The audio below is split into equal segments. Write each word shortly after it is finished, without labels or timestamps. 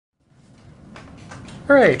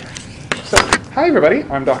Hooray! So, hi everybody,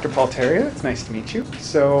 I'm Dr. Paul Terria. It's nice to meet you.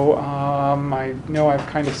 So, I know I've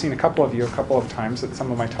kind of seen a couple of you a couple of times at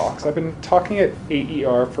some of my talks. I've been talking at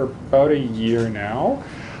AER for about a year now.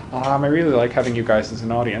 I really like having you guys as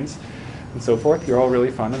an audience and so forth. You're all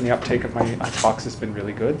really fun, and the uptake of my talks has been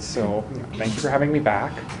really good, so thank you for having me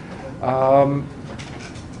back.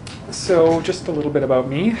 So just a little bit about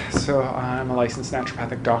me. So I'm a licensed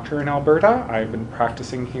naturopathic doctor in Alberta. I've been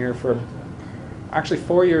practicing here for actually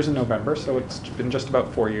 4 years in November, so it's been just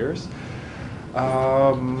about 4 years. Yeah,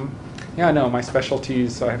 no, my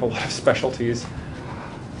specialties, I have a lot of specialties.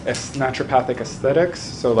 Naturopathic aesthetics,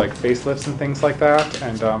 so like facelifts and things like that,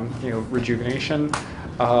 and rejuvenation,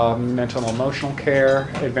 mental and emotional care,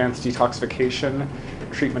 advanced detoxification,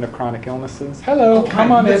 treatment of chronic illnesses. Hello,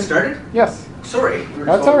 come on in. Started? Yes. Sorry,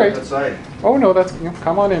 That's all right. Outside. Oh no, that's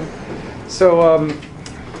come on in. So,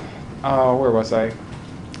 where was I?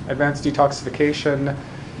 Advanced detoxification,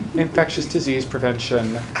 infectious disease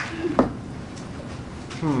prevention.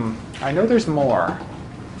 I know there's more.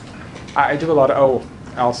 I do a lot of,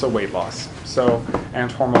 also weight loss, so, and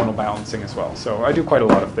hormonal balancing as well. So I do quite a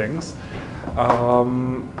lot of things.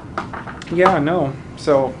 Yeah, no,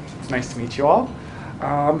 so it's nice to meet you all.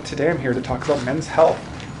 Today I'm here to talk about men's health,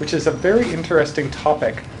 which is a very interesting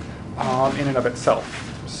topic in and of itself.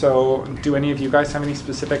 So, do any of you guys have any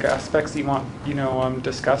specific aspects that you want,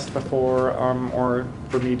 discussed before, or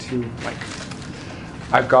for me to like?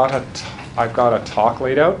 I've got a talk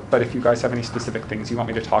laid out, but if you guys have any specific things you want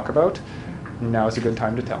me to talk about, now is a good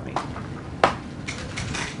time to tell me.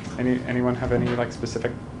 Anyone have any like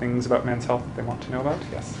specific things about men's health they want to know about?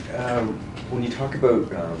 Yes. When you talk about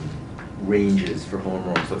ranges for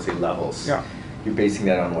hormones, let's say levels. Yeah. You're basing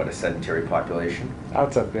that on what, a sedentary population?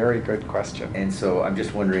 That's a very good question. And so I'm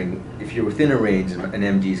just wondering, if you're within a range, an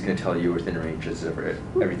MD is going to tell you you're within a range,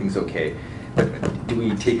 everything's okay. But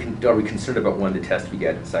are we concerned about one, the test we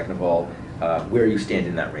get, and second of all, where you stand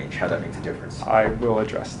in that range, how that makes a difference? I will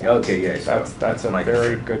address that. Okay, yeah. So that's a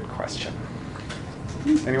very good question.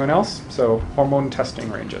 Anyone else? So, hormone testing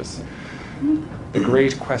ranges. The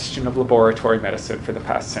great question of laboratory medicine for the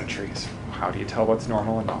past centuries. How do you tell what's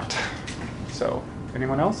normal and not? So,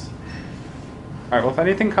 anyone else? All right, well, if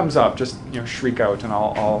anything comes up, just shriek out and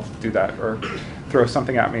I'll do that, or throw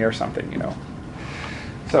something at me or something,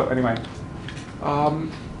 So anyway,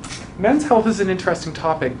 men's health is an interesting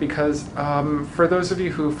topic because for those of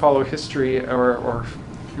you who follow history or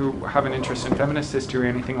who have an interest in feminist history or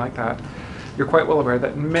anything like that, you're quite well aware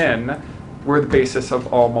that men were the basis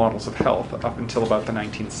of all models of health up until about the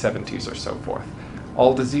 1970s or so forth.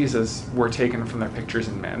 All diseases were taken from their pictures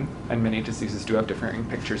in men, and many diseases do have differing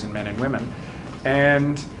pictures in men and women.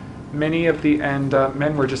 And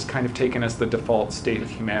men were just kind of taken as the default state of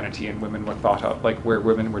humanity, and women were thought of, like where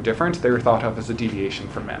women were different, they were thought of as a deviation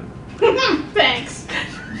from men. Thanks.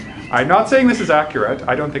 I'm not saying this is accurate,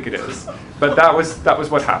 I don't think it is, but that was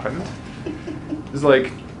what happened. It was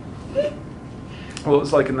like, well, it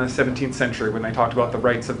was like in the 17th century when they talked about the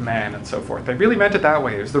rights of man and so forth. They really meant it that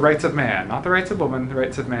way. It was the rights of man, not the rights of woman, the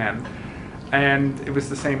rights of man. And it was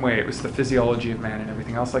the same way. It was the physiology of man and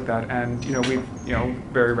everything else like that. And we've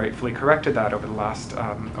very rightfully corrected that over the last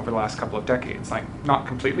couple of decades. Like not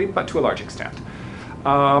completely, but to a large extent.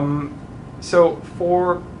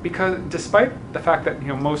 Because despite the fact that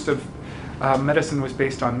most of medicine was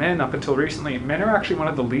based on men up until recently, men are actually one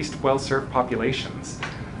of the least well-served populations.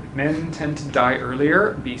 Men tend to die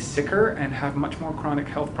earlier, be sicker, and have much more chronic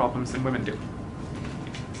health problems than women do.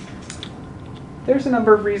 There's a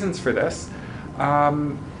number of reasons for this,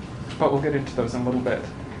 but we'll get into those in a little bit.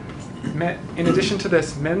 In addition to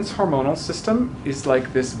this, men's hormonal system is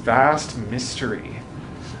like this vast mystery.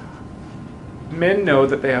 Men know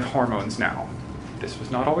that they have hormones now. This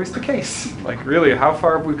was not always the case. Like really, how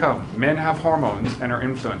far have we come? Men have hormones and are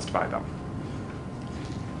influenced by them.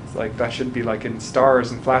 Like that should be like in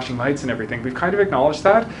stars and flashing lights and everything. We've kind of acknowledged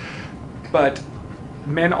that, but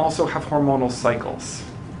men also have hormonal cycles.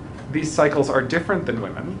 These cycles are different than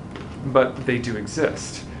women, but they do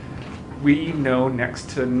exist. We know next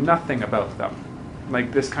to nothing about them.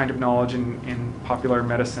 Like this kind of knowledge in popular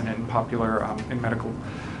medicine and popular in medical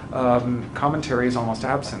commentary is almost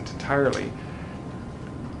absent entirely.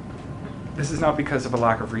 This is not because of a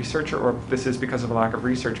lack of research, or this is because of a lack of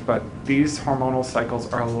research, but these hormonal cycles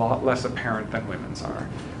are a lot less apparent than women's are.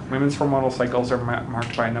 Women's hormonal cycles are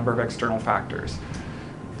marked by a number of external factors.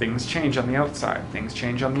 Things change on the outside, things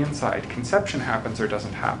change on the inside. Conception happens or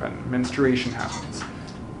doesn't happen. Menstruation happens.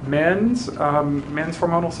 Men's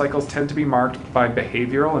hormonal cycles tend to be marked by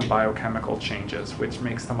behavioral and biochemical changes, which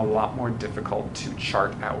makes them a lot more difficult to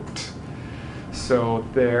chart out. So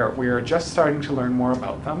we are just starting to learn more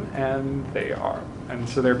about them, and and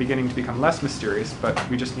so they're beginning to become less mysterious, but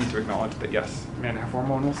we just need to acknowledge that yes, men have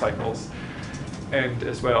hormonal cycles, and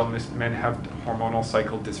as well, men have hormonal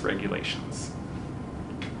cycle dysregulations.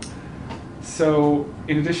 So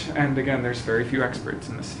in addition, and again, there's very few experts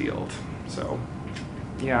in this field, so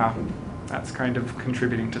yeah, that's kind of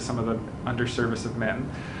contributing to some of the underservice of men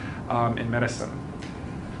in medicine.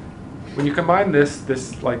 When you combine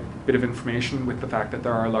this like bit of information with the fact that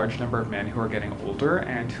there are a large number of men who are getting older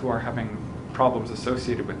and who are having problems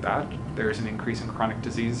associated with that, there's an increase in chronic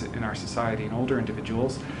disease in our society in older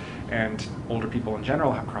individuals, and older people in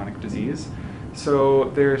general have chronic disease. So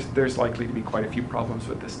there's likely to be quite a few problems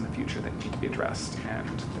with this in the future that need to be addressed,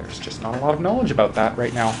 and there's just not a lot of knowledge about that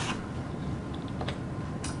right now.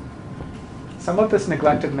 Some of this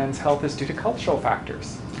neglect of men's health is due to cultural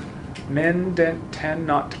factors. Men tend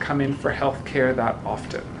not to come in for health care that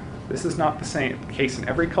often. This is not the same case in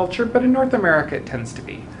every culture, but in North America it tends to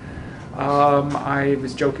be. I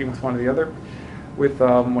was joking with one of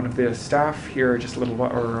the staff here just a little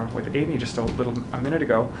while, or with Amy just a minute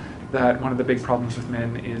ago, that one of the big problems with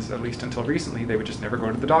men is, at least until recently, they would just never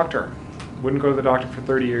go to the doctor. Wouldn't go to the doctor for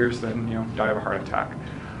 30 years, then die of a heart attack.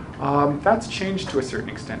 That's changed to a certain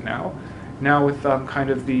extent now. Now with kind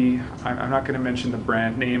of I'm not going to mention the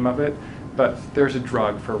brand name of it, but there's a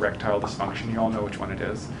drug for erectile dysfunction. You all know which one it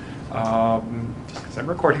is. Just because I'm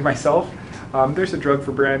recording myself. There's a drug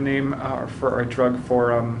for erectile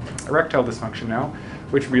dysfunction now,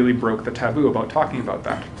 which really broke the taboo about talking about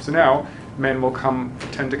that. So now men will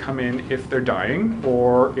tend to come in if they're dying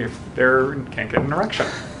or if they can't get an erection.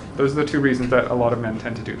 Those are the two reasons that a lot of men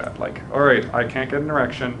tend to do that. Like, all right, I can't get an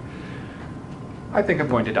erection. I think I'm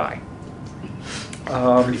going to die.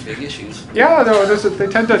 Pretty big issues. Yeah, no, they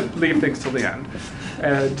tend to leave things till the end,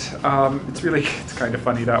 and it's kind of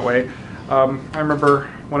funny that way. I remember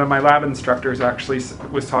one of my lab instructors actually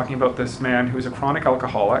was talking about this man who was a chronic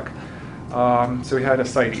alcoholic. So he had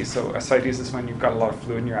ascites. So ascites is when you've got a lot of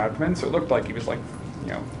fluid in your abdomen. So it looked like he was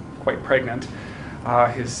quite pregnant.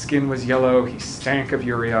 His skin was yellow. He stank of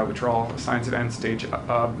urea, which are all signs of end-stage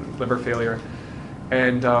liver failure.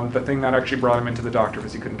 And the thing that actually brought him into the doctor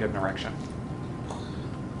was he couldn't get an erection.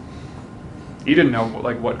 He didn't know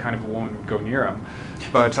what kind of a woman would go near him,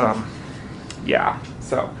 but yeah.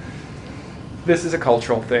 So this is a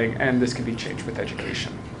cultural thing, and this can be changed with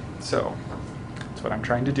education. So that's what I'm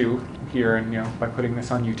trying to do here, and by putting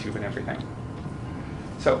this on YouTube and everything.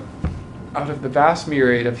 So out of the vast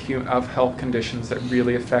myriad of health conditions that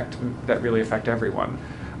really affect everyone,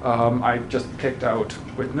 I just picked out,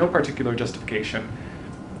 with no particular justification,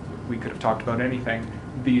 we could have talked about anything,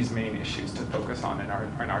 these main issues to focus on in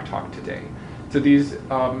our talk today. So these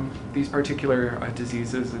particular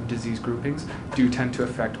diseases and disease groupings do tend to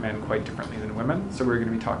affect men quite differently than women. So we're going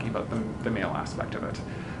to be talking about the male aspect of it.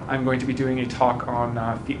 I'm going to be doing a talk on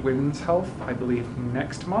women's health, I believe,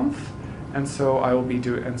 next month, and so I will be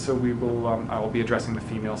I will be addressing the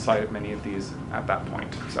female side of many of these at that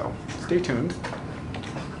point. So stay tuned.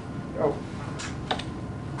 Oh.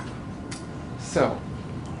 So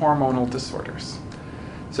hormonal disorders.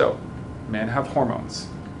 So men have hormones.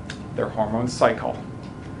 Their hormones cycle.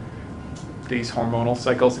 These hormonal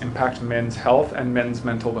cycles impact men's health and men's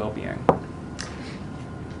mental well-being.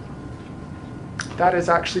 That has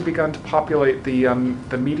actually begun to populate the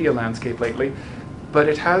media landscape lately, but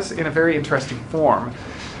it has in a very interesting form.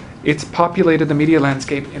 It's populated the media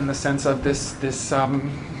landscape in the sense of this and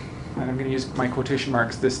I'm going to use my quotation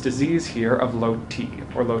marks, this disease here of low T,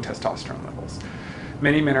 or low testosterone levels.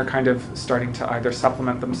 Many men are kind of starting to either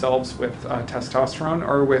supplement themselves with testosterone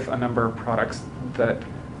or with a number of products that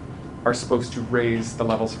are supposed to raise the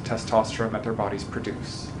levels of testosterone that their bodies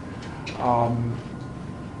produce.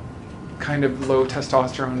 Kind of low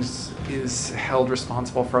testosterone is held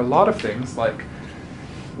responsible for a lot of things like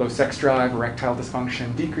low sex drive, erectile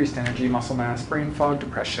dysfunction, decreased energy, muscle mass, brain fog,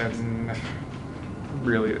 depression.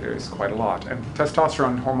 Really, there's quite a lot. And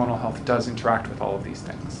testosterone hormonal health does interact with all of these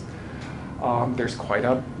things. There's quite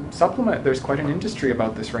an industry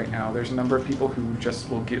about this right now. There's a number of people who just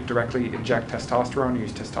will directly inject testosterone,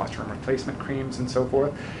 use testosterone replacement creams and so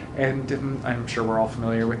forth. And I'm sure we're all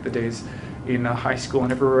familiar with the days in high school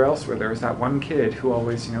and everywhere else where there was that one kid who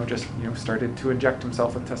always, started to inject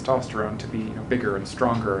himself with testosterone to be, bigger and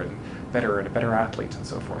stronger and a better athlete and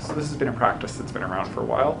so forth. So this has been a practice that's been around for a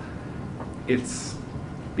while. It's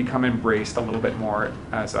become embraced a little bit more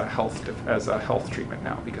as a health treatment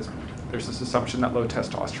now, because there's this assumption that low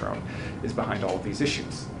testosterone is behind all of these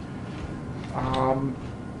issues. So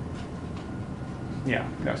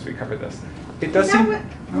we covered this. It does seem.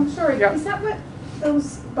 I'm sorry. Yeah. Is that what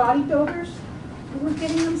those bodybuilders who were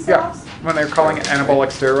getting Yeah, themselves? when they're calling it anabolic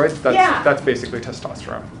steroids, Yeah. that's basically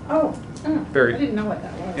testosterone. Oh, Very- I didn't know what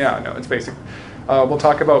that was. Yeah, no, it's basic. We'll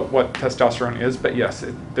talk about what testosterone is, but yes,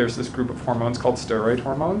 there's this group of hormones called steroid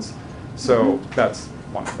hormones. So that's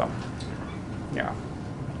one of them. Yeah.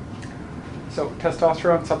 So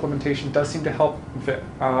testosterone supplementation does seem to help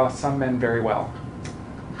some men very well.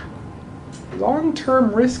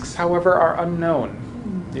 Long-term risks, however, are unknown.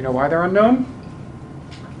 You know why they're unknown?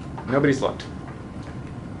 Nobody's looked.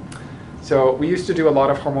 So we used to do a lot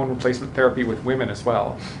of hormone replacement therapy with women as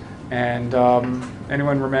well. And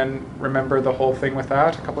anyone remember the whole thing with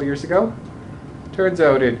that a couple years ago? Turns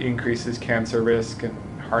out it increases cancer risk and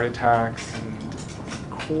heart attacks and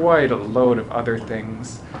quite a load of other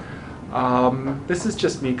things. This is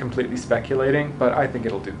just me completely speculating, but I think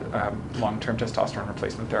it'll do. Long-term testosterone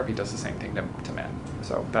replacement therapy does the same thing to men.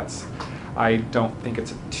 So I don't think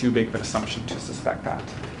it's too big of an assumption to suspect that.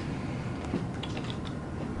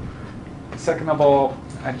 Second of all,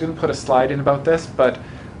 I didn't put a slide in about this, but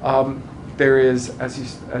there is,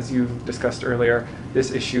 as you discussed earlier,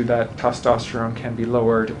 this issue that testosterone can be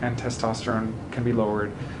lowered and testosterone can be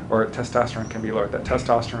lowered, or testosterone can be lowered, that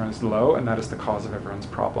testosterone is low and that is the cause of everyone's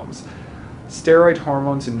problems. Steroid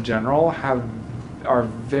hormones in general are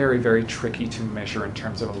very, very tricky to measure in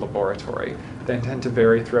terms of a laboratory. They tend to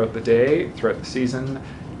vary throughout the day, throughout the season,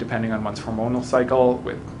 depending on one's hormonal cycle,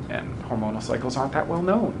 and hormonal cycles aren't that well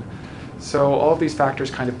known. So all of these factors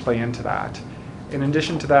kind of play into that. In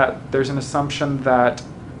addition to that, there's an assumption that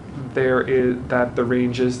the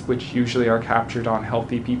ranges which usually are captured on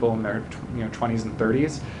healthy people in their 20s and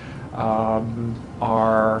 30s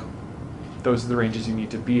those are the ranges you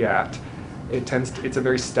need to be at. It's a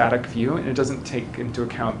very static view, and it doesn't take into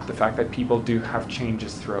account the fact that people do have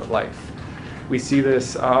changes throughout life. We see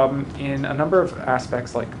this in a number of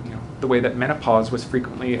aspects, like the way that menopause was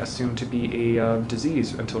frequently assumed to be a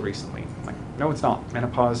disease until recently. Like, no, it's not.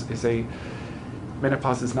 Menopause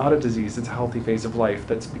is not a disease. It's a healthy phase of life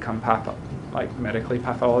that's become medically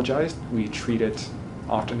pathologized. We treat it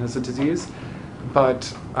often as a disease,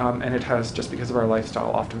 but and it has, just because of our lifestyle,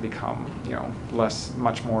 often become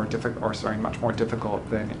much more difficult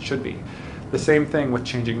than it should be. The same thing with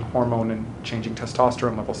changing hormone and changing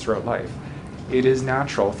testosterone levels throughout life. It is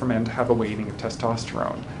natural for men to have a waning of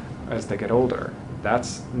testosterone as they get older.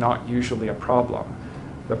 That's not usually a problem.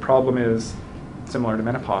 The problem is similar to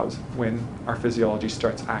menopause, when our physiology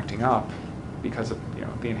starts acting up because of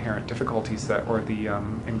the inherent difficulties or the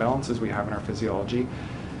imbalances we have in our physiology.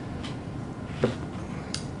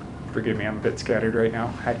 Forgive me, I'm a bit scattered right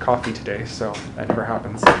now. I had coffee today, so that never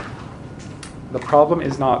happens. The problem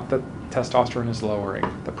is not that testosterone is lowering.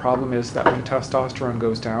 The problem is that when testosterone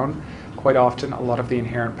goes down, quite often a lot of the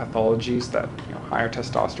inherent pathologies that higher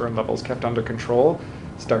testosterone levels kept under control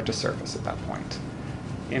start to surface at that point.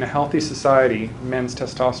 In a healthy society, men's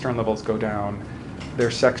testosterone levels go down,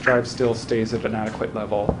 their sex drive still stays at an adequate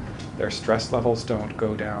level, their stress levels don't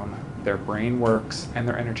go down, their brain works, and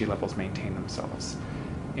their energy levels maintain themselves.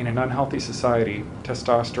 In an unhealthy society,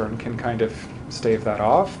 testosterone can kind of stave that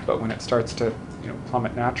off, but when it starts to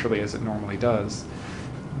plummet naturally as it normally does,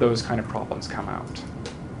 those kind of problems come out.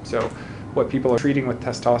 So what people are treating with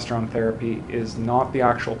testosterone therapy is not the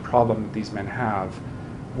actual problem that these men have.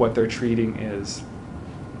 What they're treating is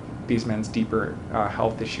these men's deeper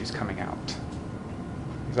health issues coming out.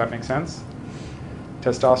 Does that make sense?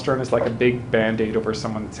 Testosterone is like a big band-aid over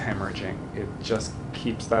someone that's hemorrhaging. It just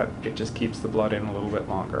keeps the blood in a little bit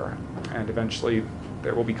longer, and eventually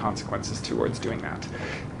there will be consequences towards doing that.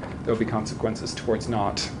 There will be consequences towards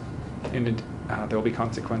there will be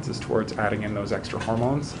consequences towards adding in those extra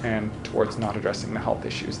hormones and towards not addressing the health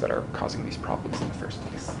issues that are causing these problems in the first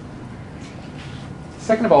place.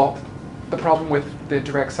 Second of all, the problem with the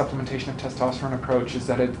direct supplementation of testosterone approach is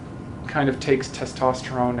that it kind of takes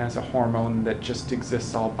testosterone as a hormone that just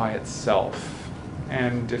exists all by itself.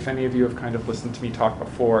 And if any of you have kind of listened to me talk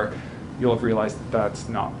before, you'll have realized that that's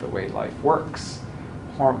not the way life works.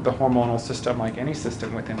 The hormonal system, like any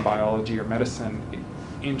system within biology or medicine,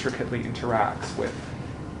 intricately interacts with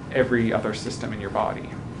every other system in your body.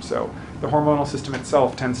 So the hormonal system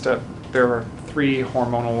itself there are 3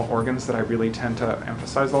 hormonal organs that I really tend to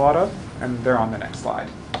emphasize a lot of, and they're on the next slide.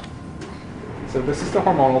 So this is the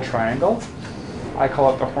hormonal triangle. I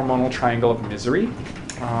call it the hormonal triangle of misery.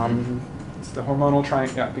 It's the hormonal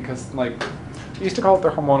triangle, because I used to call it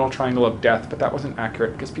the hormonal triangle of death, but that wasn't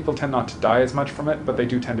accurate because people tend not to die as much from it, but they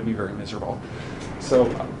do tend to be very miserable. So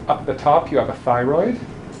up the top you have a thyroid,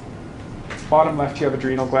 bottom left you have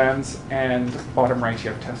adrenal glands, and bottom right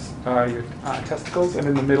you have your testicles, and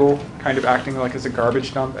in the middle, kind of acting like as a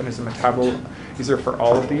garbage dump and as a metabolizer for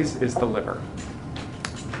all of these, is the liver.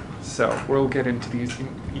 So we'll get into these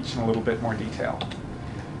each in a little bit more detail.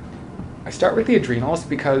 I start with the adrenals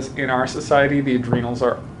because in our society, the adrenals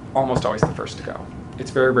are almost always the first to go. It's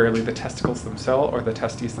very rarely the testicles themselves or the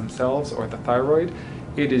testes themselves or the thyroid.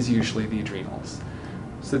 It is usually the adrenals.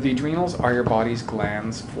 So the adrenals are your body's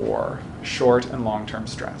glands for short and long-term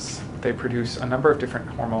stress. They produce a number of different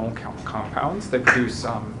hormonal compounds. They produce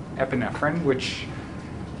epinephrine, which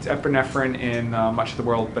it's epinephrine in much of the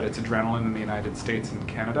world, but it's adrenaline in the United States and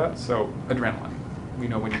Canada. So adrenaline. We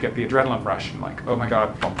know when you get the adrenaline rush and like, oh my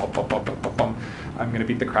God, bum, bum, bum, bum, bum, bum, bum, I'm going to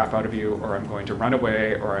beat the crap out of you, or I'm going to run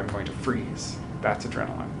away, or I'm going to freeze. That's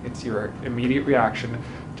adrenaline. It's your immediate reaction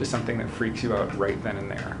to something that freaks you out right then and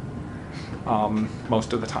there.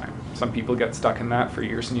 Most of the time. Some people get stuck in that for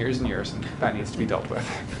years and years and years, and that needs to be dealt with.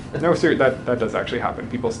 No, sir, that does actually happen.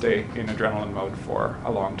 People stay in adrenaline mode for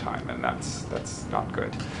a long time, and that's not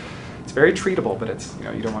good. It's very treatable, but it's,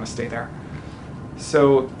 you don't want to stay there.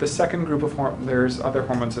 So the second group of there's other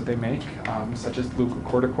hormones that they make, such as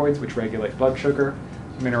glucocorticoids, which regulate blood sugar,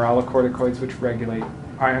 mineralocorticoids, which regulate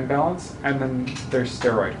ion balance, and then there's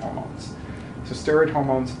steroid hormones. So steroid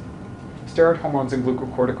hormones and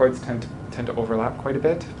glucocorticoids tend to overlap quite a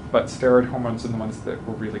bit, but steroid hormones are the ones that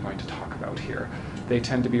we're really going to talk about here. They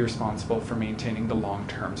tend to be responsible for maintaining the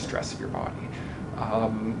long-term stress of your body.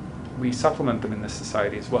 We supplement them in this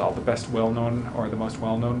society as well. The best well-known, or the most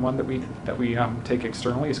well-known one that we take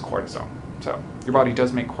externally is cortisone. So your body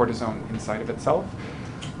does make cortisone inside of itself,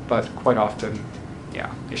 but quite often,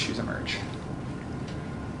 issues emerge.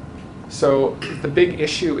 So the big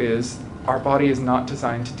issue is our body is not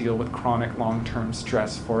designed to deal with chronic long-term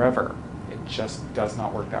stress forever. It just does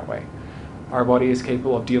not work that way. Our body is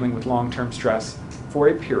capable of dealing with long-term stress for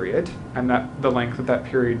a period, and that the length of that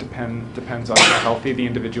period depends on how healthy the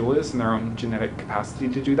individual is and their own genetic capacity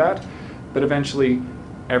to do that. But eventually,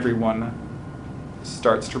 everyone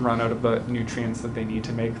starts to run out of the nutrients that they need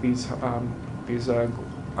to make these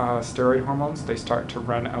steroid hormones. They start to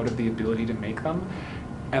run out of the ability to make them,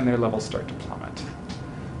 and their levels start to plummet.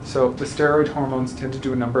 So the steroid hormones tend to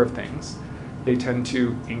do a number of things. They tend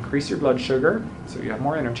to increase your blood sugar, so you have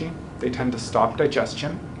more energy. They tend to stop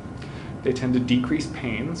digestion. They tend to decrease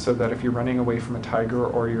pain, so that if you're running away from a tiger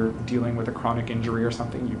or you're dealing with a chronic injury or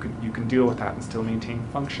something, you can deal with that and still maintain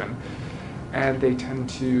function. And they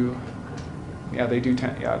tend to,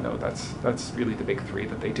 that's really the big three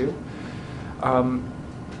that they do.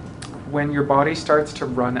 When your body starts to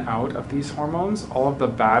run out of these hormones, all of the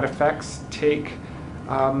bad effects take.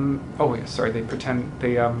 They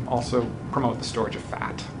also promote the storage of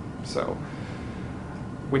fat. So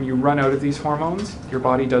when you run out of these hormones, your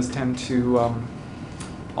body does tend to,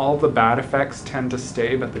 all the bad effects tend to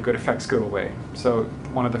stay, but the good effects go away. So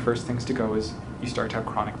one of the first things to go is you start to have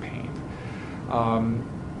chronic pain.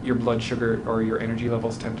 Your blood sugar or your energy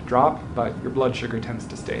levels tend to drop, but your blood sugar tends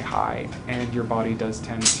to stay high, and your body does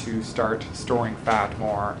tend to start storing fat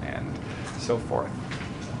more and so forth.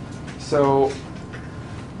 So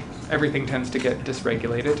everything tends to get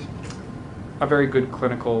dysregulated. A very good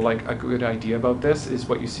a good idea about this is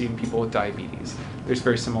what you see in people with diabetes. There's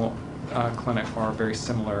very similar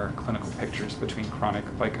clinical pictures between chronic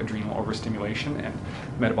adrenal overstimulation and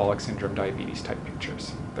metabolic syndrome diabetes type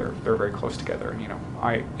pictures. They're very close together.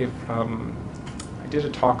 I did a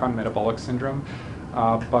talk on metabolic syndrome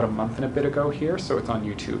about a month and a bit ago here, so it's on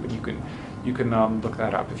YouTube, and you can look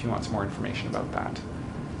that up if you want some more information about that.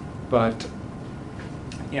 But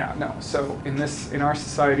so in our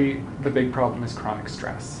society, the big problem is chronic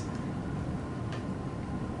stress.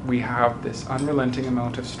 We have this unrelenting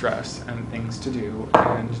amount of stress and things to do,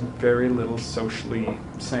 and very little socially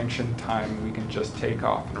sanctioned time we can just take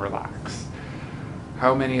off and relax.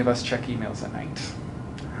 How many of us check emails at night?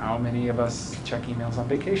 How many of us check emails on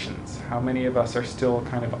vacations? How many of us are still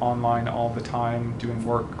kind of online all the time doing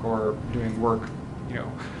work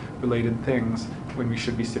related things when we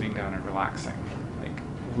should be sitting down and relaxing?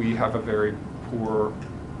 We have a very poor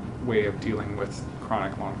way of dealing with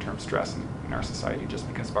chronic long-term stress in our society just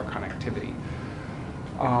because of our connectivity.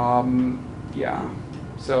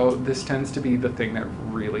 So this tends to be the thing that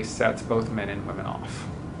really sets both men and women off.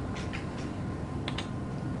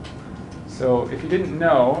 So if you didn't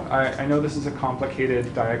know, I know this is a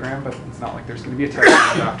complicated diagram, but it's not like there's going to be a test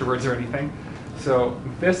afterwards or anything. So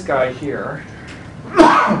this guy here,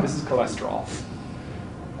 this is cholesterol.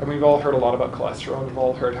 And we've all heard a lot about cholesterol. We've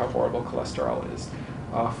all heard how horrible cholesterol is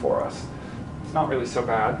for us. It's not really so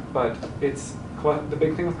bad, but the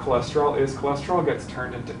big thing with cholesterol is cholesterol gets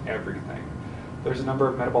turned into everything. There's a number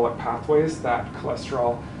of metabolic pathways that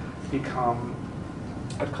cholesterol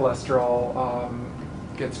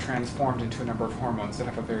gets transformed into a number of hormones that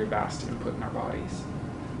have a very vast input in our bodies.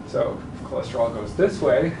 So if cholesterol goes this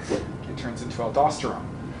way, it turns into aldosterone.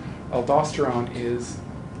 Aldosterone is,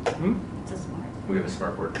 It's a smart. We have a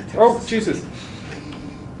smart board. oh, Jesus.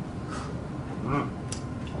 I'll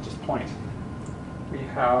just point. We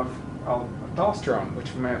have aldosterone,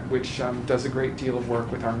 which does a great deal of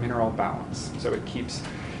work with our mineral balance. So it keeps,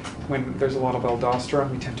 when there's a lot of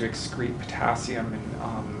aldosterone, we tend to excrete potassium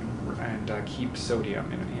and keep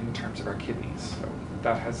sodium in terms of our kidneys. So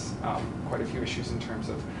that has quite a few issues in terms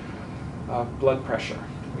of blood pressure.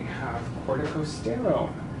 We have corticosterone,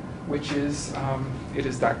 which is it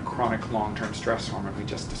is that chronic long-term stress hormone we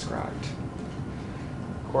just described.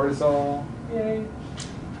 Cortisol, yay.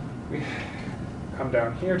 We come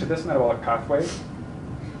down here to this metabolic pathway,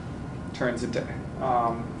 turns into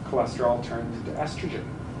cholesterol turns into estrogen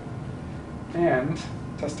and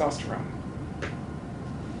testosterone.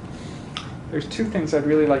 There's two things I'd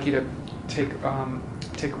really like you to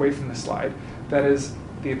take away from this slide. That is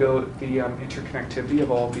the interconnectivity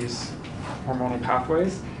of all these hormonal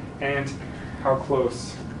pathways and how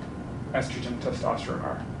close estrogen and testosterone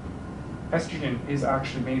are. Estrogen is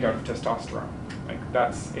actually made out of testosterone. Like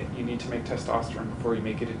that's it. You need to make testosterone before you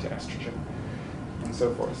make it into estrogen and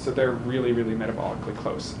so forth. So they're really, really metabolically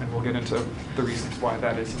close. And we'll get into the reasons why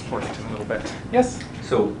that is important in a little bit. Yes?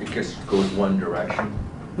 So it just goes one direction?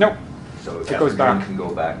 No. So It goes estrogen back. can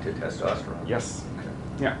go back to testosterone? Yes. Okay.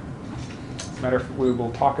 Yeah. As a matter of fact, we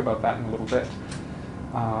will talk about that in a little bit.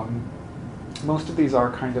 Most of these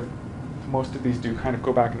do kind of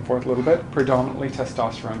go back and forth a little bit. Predominantly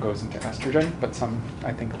testosterone goes into estrogen, but some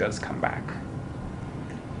I think does come back.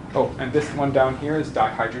 Oh, and this one down here is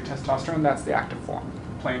dihydrotestosterone. That's the active form.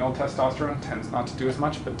 Plain old testosterone tends not to do as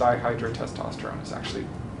much, but dihydrotestosterone is actually,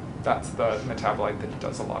 that's the metabolite that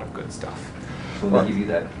does a lot of good stuff. So they give you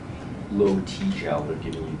that low T gel, they're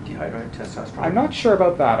giving you dehydrated testosterone? I'm not sure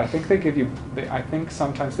about that. I think they give you, I think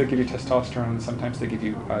sometimes they give you testosterone, sometimes they give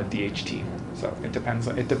you DHT. So it depends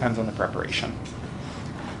on the preparation.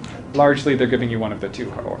 Largely, they're giving you one of the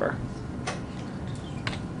two, however.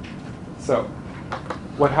 So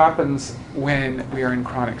what happens when we are in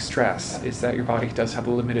chronic stress is that your body does have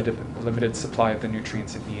a limited supply of the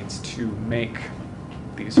nutrients it needs to make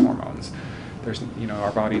these hormones. There's,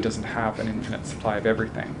 our body doesn't have an infinite supply of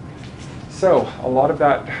everything. So a lot of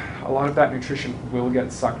that nutrition will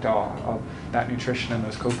get sucked off. That nutrition and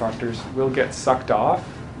those cofactors will get sucked off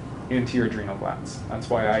into your adrenal glands. That's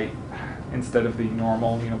why instead of the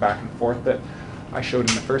normal, back and forth that I showed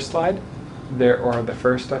in the first slide, or the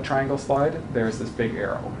first triangle slide, there's this big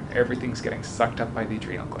arrow. Everything's getting sucked up by the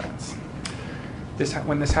adrenal glands.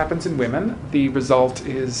 When this happens in women, the result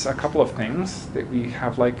is a couple of things that we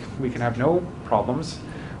can have no problems.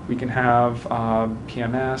 We can have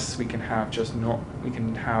PMS. We can have just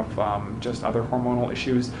other hormonal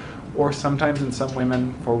issues, or sometimes in some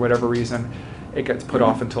women, for whatever reason, it gets put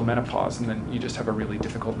off until menopause, and then you just have a really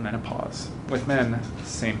difficult menopause. With men,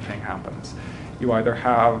 same thing happens. You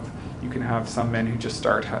can have some men who just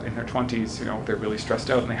start in their 20s, they're really stressed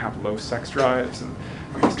out and they have low sex drives and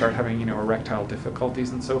they start having, erectile difficulties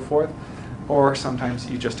and so forth. Or sometimes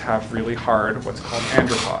you just have really hard, what's called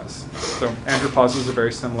andropause. So andropause is a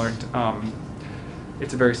very similar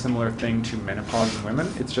thing to menopause in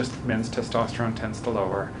women. It's just men's testosterone tends to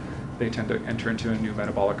lower. They tend to enter into a new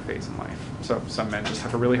metabolic phase in life. So some men just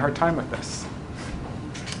have a really hard time with this.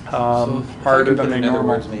 So Harder than they in other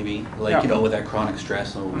normal. words, maybe, like, Yeah. with that chronic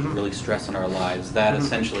stress and really stress in our lives, that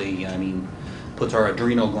essentially, puts our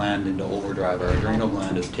adrenal gland into overdrive. Our adrenal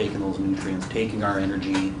gland is taking those nutrients, taking our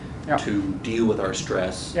energy to deal with our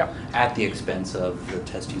stress at the expense of the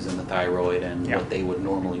testes and the thyroid and what they would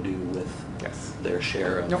normally do with their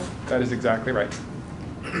share of... Nope, that is exactly right.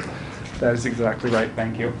 That is exactly right,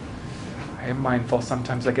 thank you. I am mindful,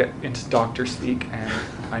 sometimes I get into doctor speak and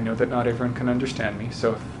I know that not everyone can understand me,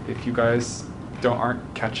 so if you guys aren't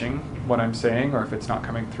catching what I'm saying or if it's not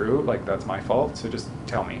coming through, that's my fault, so just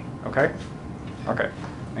tell me, okay? Okay,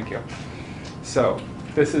 thank you. So,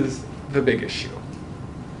 this is the big issue.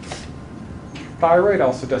 Thyroid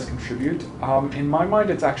also does contribute. In my mind,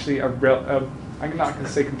 it's actually I'm not going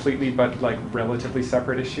to say completely, but relatively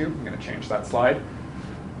separate issue. I'm going to change that slide.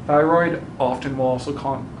 Thyroid often will also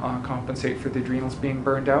compensate for the adrenals being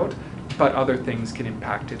burned out, but other things can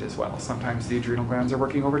impact it as well. Sometimes the adrenal glands are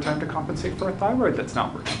working overtime to compensate for a thyroid that's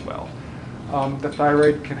not working well. The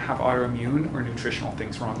thyroid can have autoimmune or nutritional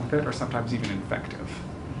things wrong with it, or sometimes even infective.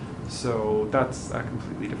 So that's a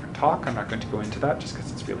completely different talk. I'm not going to go into that just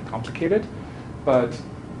because it's really complicated, but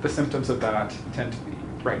the symptoms of that tend to be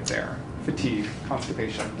right there. Fatigue,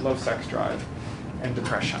 constipation, low sex drive, and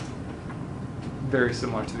depression. Very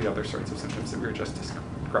similar to the other sorts of symptoms that we were just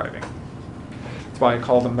describing. It's why I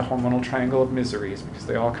call them the hormonal triangle of miseries, because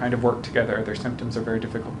they all kind of work together. Their symptoms are very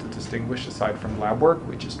difficult to distinguish aside from lab work,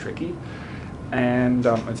 which is tricky. And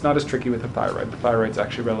it's not as tricky with the thyroid. The thyroid's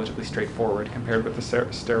actually relatively straightforward compared with the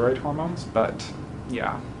steroid hormones, but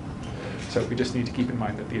yeah. So we just need to keep in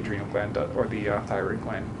mind that the adrenal gland or the thyroid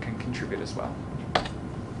gland can contribute as well.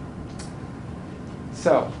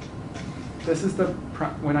 So this is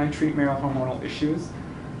when I treat male hormonal issues,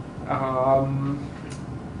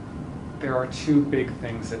 there are two big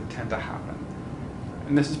things that tend to happen.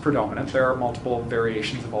 And this is predominant. There are multiple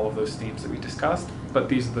variations of all of those themes that we discussed, but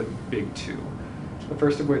these are the big two. The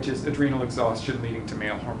first of which is adrenal exhaustion leading to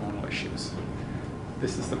male hormonal issues.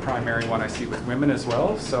 This is the primary one I see with women as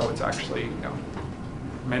well, so it's actually,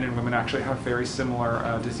 men and women actually have very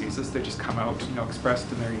similar diseases. They just come out,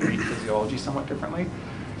 expressed in their unique physiology somewhat differently.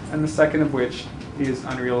 And the second of which is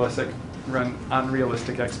unrealistic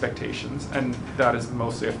expectations, and that is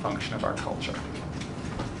mostly a function of our culture.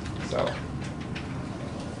 So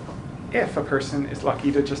if a person is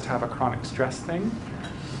lucky to just have a chronic stress thing,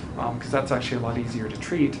 because that's actually a lot easier to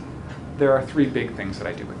treat, there are three big things that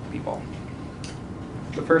I do with people.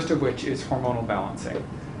 The first of which is hormonal balancing.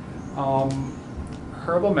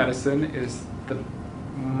 Herbal medicine is the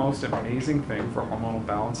most amazing thing for hormonal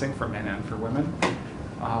balancing for men and for women.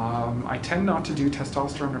 I tend not to do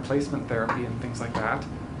testosterone replacement therapy and things like that,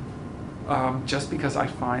 just because I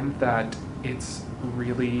find that it's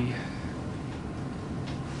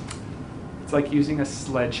like using a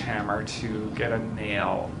sledgehammer to get a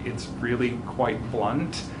nail. It's really quite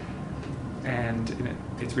blunt, and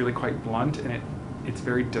it's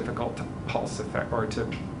very difficult to pulse effect or to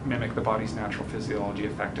mimic the body's natural physiology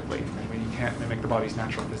effectively. And when you can't mimic the body's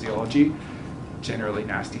natural physiology, generally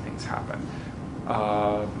nasty things happen.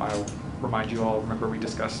 I'll remind you all, remember we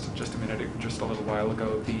discussed just a little while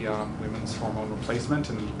ago, the women's hormone replacement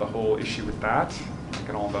and the whole issue with that,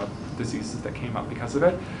 and all the diseases that came up because of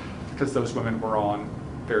it, because those women were on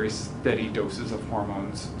very steady doses of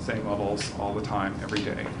hormones, same levels all the time, every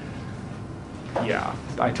day. Yeah,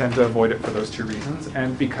 I tend to avoid it for those two reasons,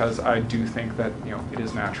 and because I do think that it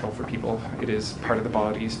is natural for people. It is part of the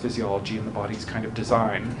body's physiology and the body's kind of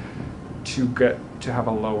design to have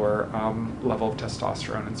a lower level of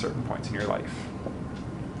testosterone in certain points in your life.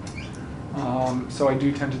 So I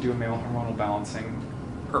do tend to do a male hormonal balancing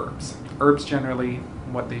herbs. Herbs generally,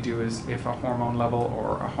 what they do is if a hormone level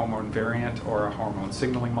or a hormone variant or a hormone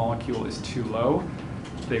signaling molecule is too low,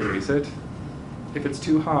 they raise it. If it's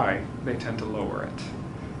too high, they tend to lower it.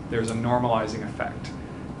 There's a normalizing effect.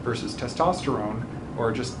 Versus testosterone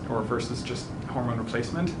versus just hormone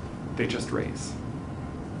replacement, they just raise.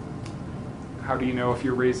 How do you know if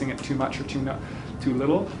you're raising it too much or too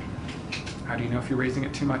little? How do you know if you're raising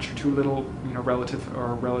it too much or too little,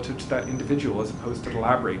 relative to that individual as opposed to the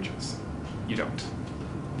lab ranges? You don't.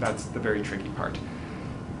 That's the very tricky part.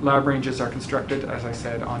 Lab ranges are constructed, as I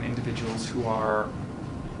said, on individuals who are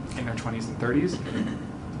in their 20s and 30s.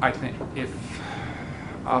 I think if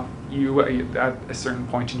you, at a certain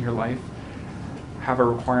point in your life, have a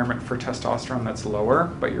requirement for testosterone that's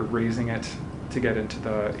lower, but you're raising it to get into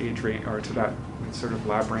the age range or to that sort of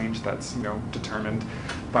lab range that's determined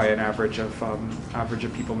by an average of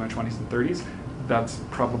people in their 20s and 30s, that's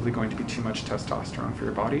probably going to be too much testosterone for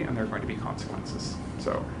your body, and there are going to be consequences.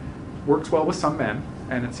 So, works well with some men,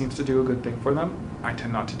 and it seems to do a good thing for them. I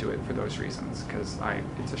tend not to do it for those reasons, because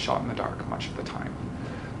it's a shot in the dark much of the time,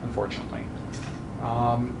 unfortunately.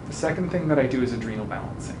 The second thing that I do is adrenal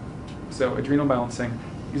balancing. So adrenal balancing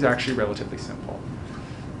is actually relatively simple.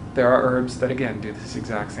 There are herbs that, again, do this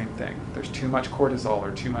exact same thing. There's too much cortisol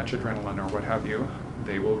or too much adrenaline or what have you,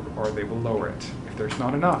 they will lower it. If there's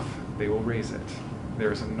not enough, they will raise it.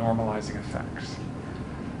 There's a normalizing effect.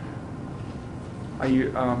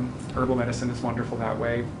 Herbal medicine is wonderful that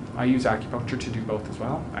way. I use acupuncture to do both as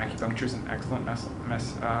well. Acupuncture is an excellent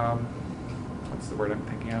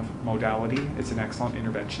modality. It's an excellent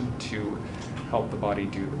intervention to help the body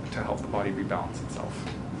rebalance itself.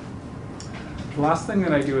 The last thing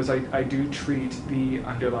that I do is I do treat the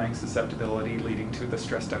underlying susceptibility leading to the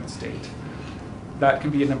stressed out state. That can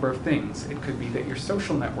be a number of things. It could be that your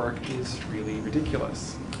social network is really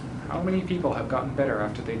ridiculous. How many people have gotten better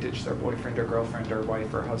after they ditched their boyfriend or girlfriend or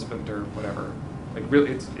wife or husband or whatever? Like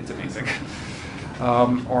really, it's amazing.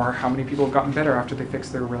 Or how many people have gotten better after they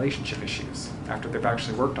fixed their relationship issues, after they've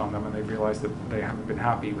actually worked on them and they've realized that they haven't been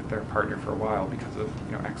happy with their partner for a while because of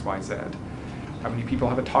X, Y, Z. How many people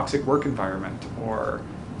have a toxic work environment or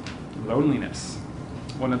loneliness?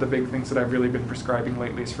 One of the big things that I've really been prescribing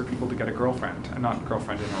lately is for people to get a girlfriend, and not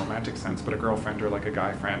girlfriend in a romantic sense, but a girlfriend or like a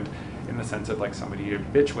guy friend in the sense of like somebody to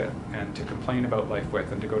bitch with and to complain about life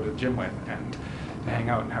with and to go to the gym with and to hang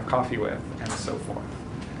out and have coffee with, and so forth.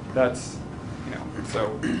 That's, so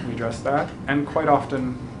we address that. And quite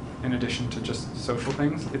often, in addition to just social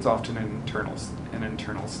things, it's often an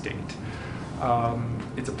internal state.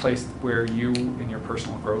 It's a place where you, in your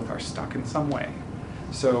personal growth, are stuck in some way.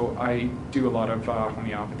 So I do a lot of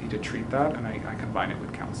homeopathy to treat that, and I combine it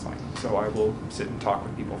with counseling. So I will sit and talk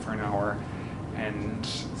with people for an hour and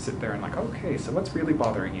sit there and like, okay, so what's really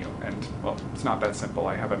bothering you? And well, it's not that simple.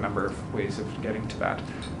 I have a number of ways of getting to that.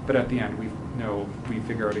 But at the end, we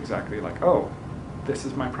figure out exactly like, oh, this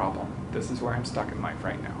is my problem. This is where I'm stuck in life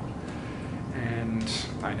right now. And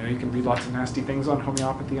I know you can read lots of nasty things on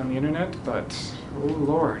homeopathy on the internet, but oh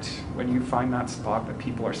Lord, when you find that spot that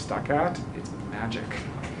people are stuck at, it's magic.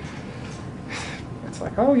 It's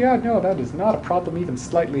like, oh yeah, no, that is not a problem even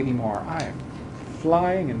slightly anymore. I am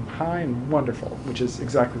flying and high and wonderful, which is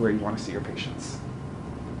exactly where you want to see your patients.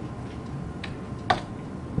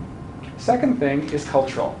 Second thing is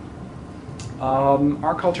cultural.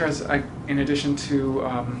 Our culture has, in addition to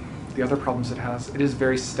the other problems it is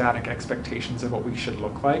very static expectations of what we should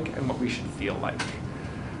look like and what we should feel like.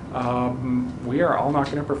 We are all not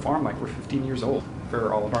going to perform like we're 15 years old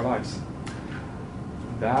for all of our lives.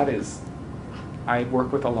 I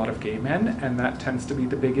work with a lot of gay men, and that tends to be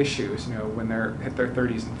the big issues. When they're hit their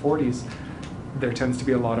 30s and 40s, there tends to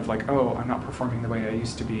be a lot of like, oh, I'm not performing the way I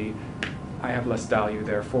used to be. I have less value,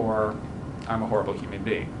 therefore I'm a horrible human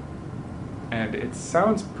being. And it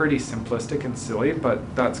sounds pretty simplistic and silly,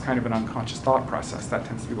 but that's kind of an unconscious thought process. That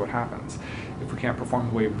tends to be what happens. If we can't perform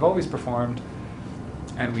the way we've always performed,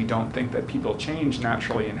 and we don't think that people change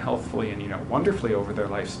naturally and healthfully and wonderfully over their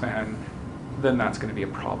lifespan, then that's going to be a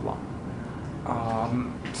problem.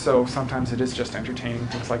 So sometimes it is just entertaining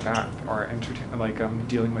things like that, or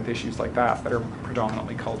dealing with issues like that are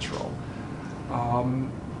predominantly cultural.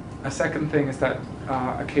 A second thing is that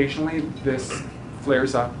occasionally this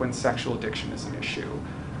flares up when sexual addiction is an issue.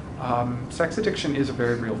 Sex addiction is a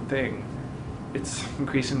very real thing. It's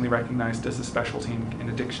increasingly recognized as a specialty in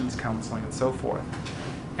addictions counseling and so forth.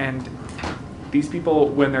 And these people,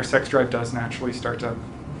 when their sex drive does naturally start to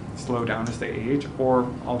slow down as they age, or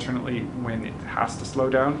alternately when it has to slow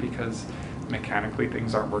down because mechanically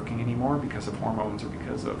things aren't working anymore because of hormones or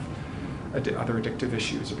because of other addictive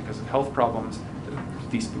issues or because of health problems,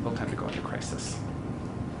 these people tend to go into crisis.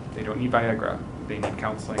 They don't need Viagra, they need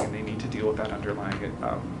counseling, and they need to deal with that underlying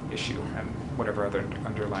issue and whatever other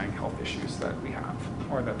underlying health issues that we have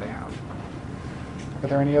or that they have. Are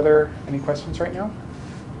there any questions right now?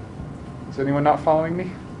 Is anyone not following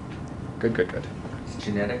me? Good. Is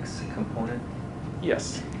genetics a component?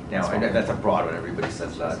 Yes. Now, I know that's a broad one, everybody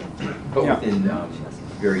says that, but Yeah. within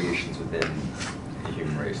variations within the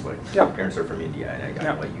human race, like Yeah. my parents are from India, and I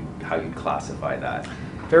got how you classify that.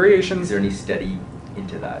 Variations. Is there any study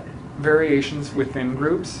into that? Variations within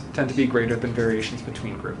groups tend to be greater than variations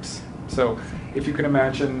between groups. So if you can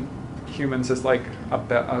imagine humans as like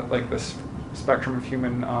like this spectrum of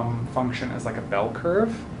human function as like a bell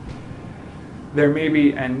curve, there may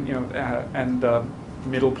be, and the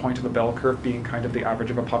middle point of the bell curve being kind of the average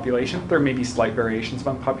of a population, there may be slight variations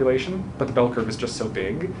among population, but the bell curve is just so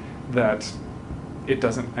big that it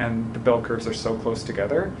doesn't, and the bell curves are so close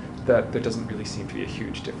together that there doesn't really seem to be a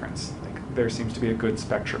huge difference. There seems to be a good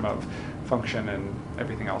spectrum of function and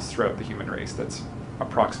everything else throughout the human race that's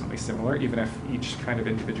approximately similar, even if each kind of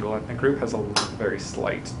individual ethnic group has a very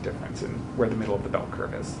slight difference in where the middle of the bell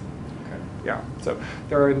curve is. Okay. Yeah, so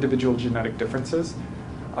there are individual genetic differences.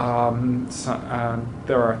 There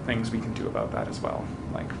are things we can do about that as well.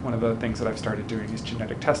 Like one of the things that I've started doing is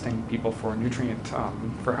genetic testing people for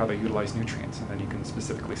for how they utilize nutrients, and then you can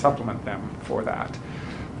specifically supplement them for that.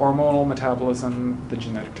 Hormonal metabolism, the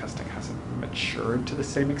genetic testing hasn't matured to the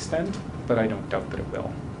same extent, but I don't doubt that it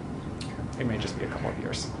will. It may just be a couple of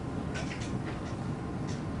years.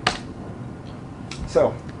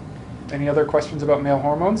 So, any other questions about male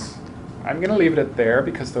hormones? I'm going to leave it at there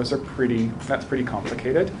because that's pretty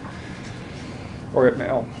complicated. Or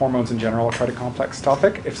male hormones in general are quite a complex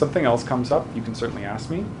topic. If something else comes up, you can certainly ask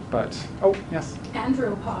me. But, oh, yes.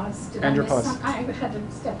 Andropause. Did I Andropause. miss some? I had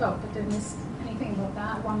to step out, but did I miss anything about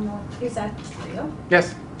that? One more. Is that real?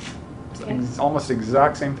 Yes. Yes. It's almost the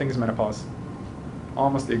exact same thing as menopause.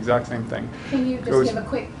 Almost the exact same thing. Can you just Goes- give a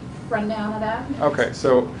quick rundown of that? Okay,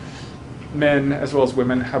 so men as well as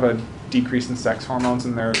women have a decrease in sex hormones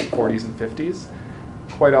in their 40s and 50s.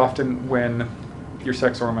 Quite often when your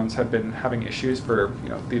sex hormones have been having issues for,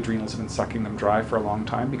 the adrenals have been sucking them dry for a long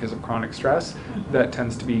time because of chronic stress, that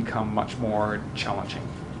tends to become much more challenging.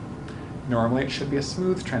 Normally it should be a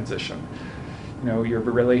smooth transition. Your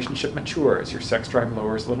relationship matures, your sex drive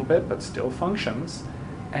lowers a little bit, but still functions,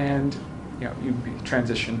 and you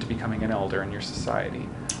transition to becoming an elder in your society.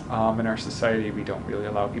 In our society, we don't really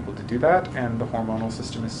allow people to do that, and the hormonal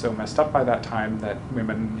system is so messed up by that time that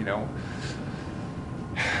women,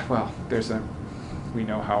 well, we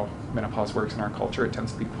know how menopause works in our culture. It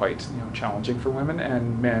tends to be quite, challenging for women,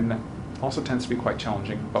 and men also tends to be quite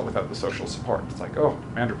challenging, but without the social support. It's like, oh,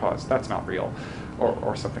 andropause, that's not real,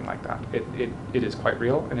 or something like that. It is quite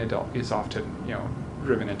real, and it is often,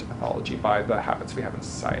 driven into pathology by the habits we have in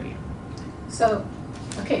society. So,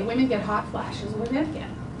 okay, women get hot flashes. What do men get?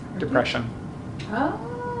 Depression.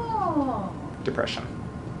 Oh. Depression.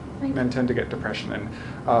 Thank Men you. tend to get depression and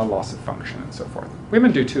loss of function and so forth.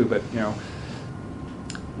 Women do too, but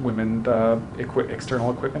women, the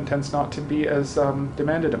external equipment tends not to be as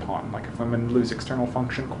demanded upon. Like if women lose external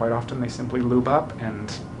function, quite often they simply lube up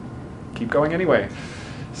and keep going anyway.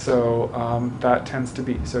 So that tends to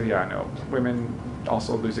be, women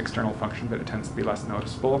also lose external function, but it tends to be less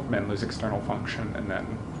noticeable. Men lose external function, and then,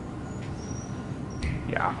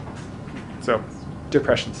 So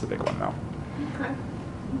depression's the big one though. Okay.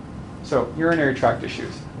 So urinary tract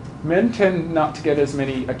issues. Men tend not to get as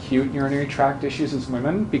many acute urinary tract issues as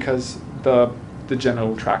women because the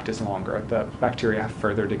genital tract is longer. The bacteria have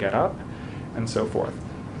further to get up and so forth.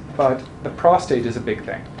 But the prostate is a big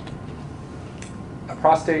thing. A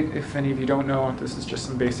prostate, if any of you don't know, this is just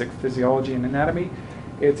some basic physiology and anatomy.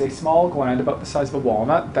 It's a small gland about the size of a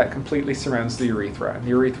walnut that completely surrounds the urethra. And the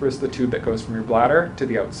urethra is the tube that goes from your bladder to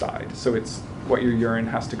the outside. So it's what your urine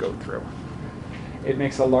has to go through. It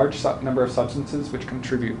makes a large number of substances which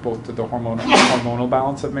contribute both to the hormonal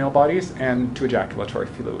balance of male bodies and to ejaculatory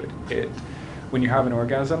fluid. When you have an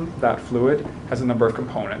orgasm, that fluid has a number of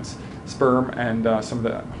components. Sperm and some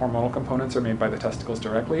of the hormonal components are made by the testicles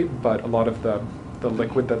directly, but a lot of the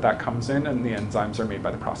liquid that comes in and the enzymes are made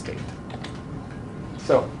by the prostate.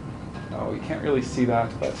 So, you can't really see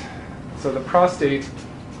that, but so the prostate,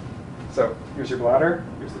 so here's your bladder,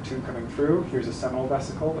 here's the tube coming through, here's a seminal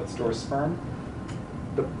vesicle that stores sperm.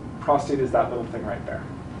 The prostate is that little thing right there.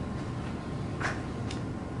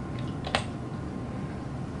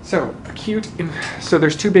 So so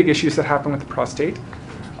there's two big issues that happen with the prostate.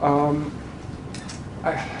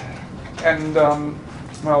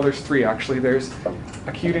 There's three actually. There's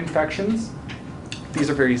acute infections. These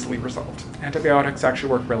are very easily resolved. Antibiotics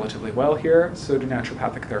actually work relatively well here, so do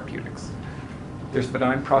naturopathic therapeutics. There's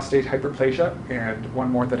benign prostate hyperplasia, and one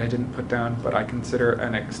more that I didn't put down, but I consider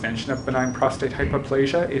an extension of benign prostate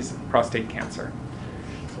hyperplasia is prostate cancer.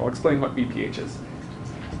 So I'll explain what BPH is.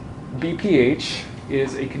 BPH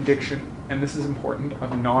is a condition, and this is important,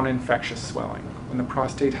 of non-infectious swelling. When the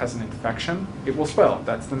prostate has an infection, it will swell.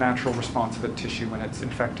 That's the natural response of a tissue. When it's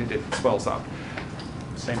infected, it swells up.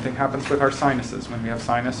 Same thing happens with our sinuses. When we have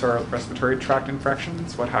sinus or respiratory tract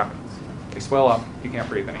infections, what happens? They swell up, you can't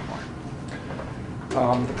breathe anymore.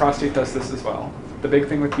 The prostate does this as well. The big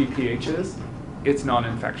thing with BPH is it's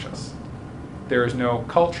non-infectious. There is no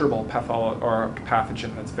culturable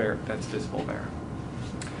pathogen that's visible there.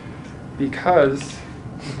 Because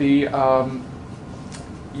the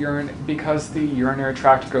urinary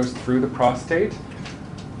tract goes through the prostate,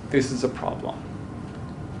 this is a problem.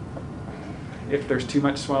 If there's too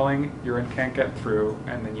much swelling, urine can't get through,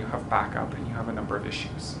 and then you have backup and you have a number of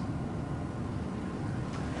issues.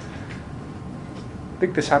 I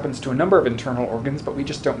think this happens to a number of internal organs, but we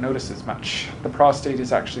just don't notice as much. The prostate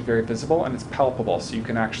is actually very visible and it's palpable, so you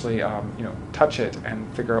can actually touch it and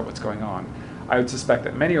figure out what's going on. I would suspect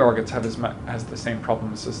that many organs have as the same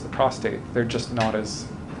problems as the prostate. They're just not as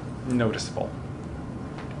noticeable.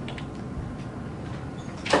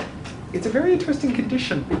 It's a very interesting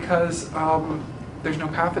condition because there's no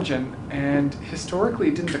pathogen, and historically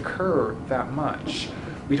it didn't occur that much.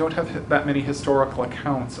 We don't have that many historical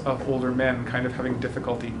accounts of older men kind of having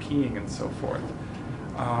difficulty peeing and so forth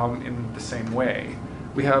in the same way.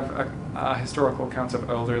 We have historical accounts of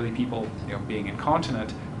elderly people being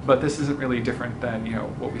incontinent, but this isn't really different than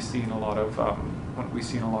what we see in a lot of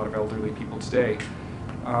elderly people today.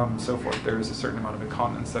 So forth. There is a certain amount of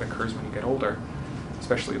incontinence that occurs when you get older,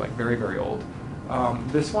 especially like very, very old.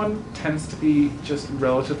 This one tends to be just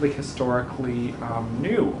relatively historically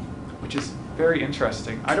new, which is very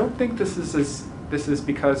interesting. I don't think this is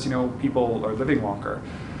because people are living longer.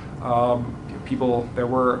 The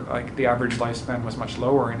average lifespan was much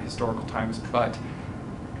lower in historical times, but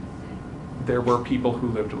there were people who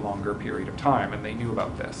lived a longer period of time, and they knew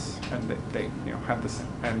about this, and they had this.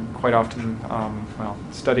 And quite often,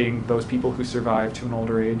 studying those people who survived to an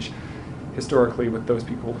older age, historically, with those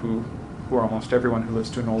people who are almost everyone who lives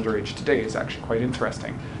to an older age today, is actually quite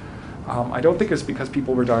interesting. I don't think it's because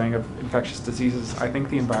people were dying of infectious diseases. I think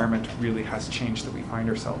the environment really has changed that we find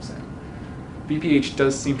ourselves in. BPH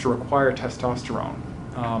does seem to require testosterone.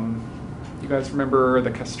 You guys remember the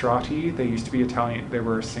castrati? They used to be Italian. They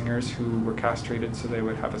were singers who were castrated so they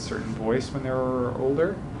would have a certain voice when they were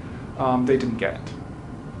older. They didn't get it.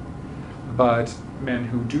 But men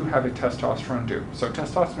who do have a testosterone do. So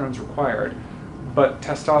testosterone is required, but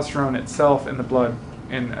testosterone itself in the blood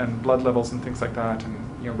and blood levels and things like that, and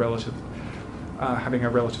having a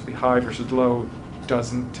relatively high versus low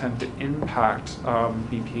doesn't tend to impact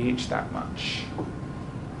BPH that much.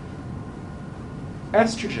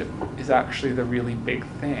 Estrogen is actually the really big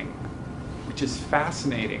thing, which is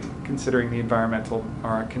fascinating considering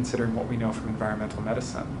considering what we know from environmental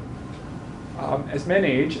medicine. As men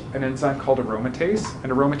age, an enzyme called aromatase,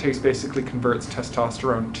 and aromatase basically converts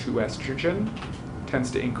testosterone to estrogen,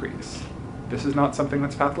 tends to increase. This is not something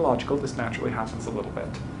that's pathological, this naturally happens a little bit.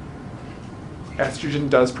 Estrogen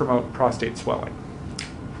does promote prostate swelling.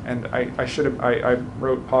 And I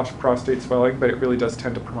wrote prostate swelling, but it really does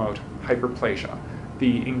tend to promote hyperplasia,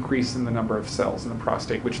 the increase in the number of cells in the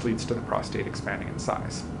prostate, which leads to the prostate expanding in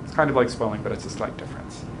size. It's kind of like swelling, but it's a slight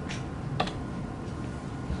difference.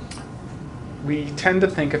 We tend to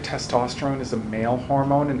think of testosterone as a male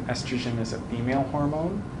hormone and estrogen as a female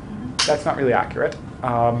hormone. That's not really accurate.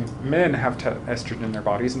 Men have estrogen in their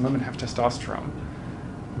bodies and women have testosterone.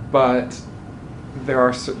 But there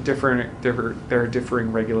are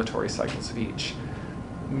differing regulatory cycles of each.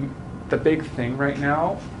 The big thing right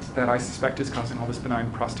now that I suspect is causing all this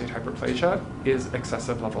benign prostate hyperplasia is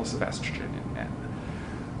excessive levels of estrogen in men.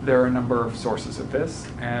 There are a number of sources of this,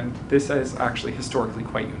 and this is actually historically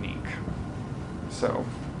quite unique. So,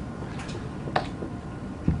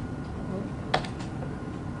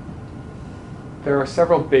 there are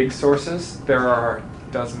several big sources. There are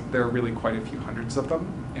really quite a few hundreds of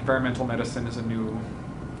them. Environmental medicine is a new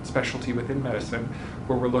specialty within medicine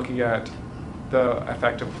where we're looking at the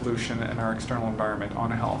effect of pollution in our external environment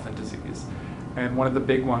on health and disease. And one of the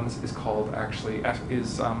big ones is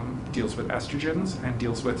deals with estrogens and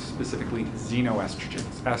deals with specifically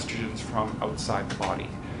xenoestrogens, estrogens from outside the body.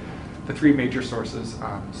 The three major sources,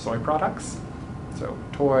 soy products, so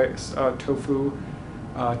tofu,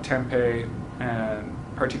 tempeh, and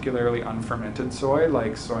particularly unfermented soy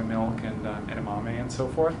like soy milk and edamame and so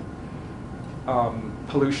forth.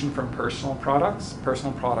 Pollution from personal products.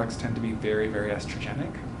 Personal products tend to be very, very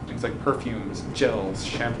estrogenic. Things like perfumes, gels,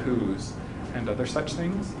 shampoos, and other such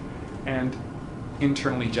things. And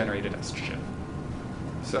internally generated estrogen.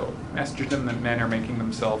 So estrogen that men are making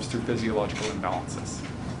themselves through physiological imbalances.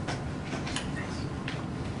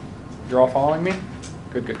 You're all following me?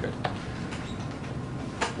 Good, good, good.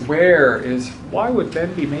 Why would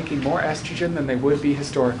men be making more estrogen than they would be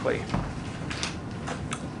historically?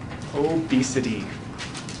 Obesity.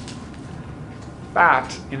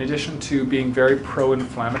 Fat, in addition to being very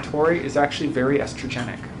pro-inflammatory, is actually very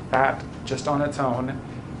estrogenic. Fat, just on its own,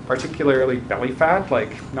 particularly belly fat,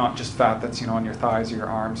 like not just fat that's on your thighs or your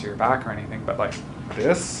arms or your back or anything, but like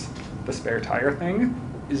this, the spare tire thing,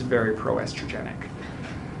 is very pro-estrogenic.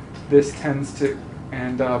 This tends to,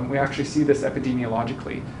 and we actually see this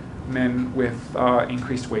epidemiologically. Men with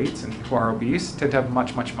increased weights and who are obese tend to have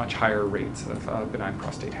much, much, much higher rates of benign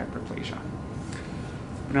prostate hyperplasia.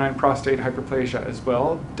 Benign prostate hyperplasia as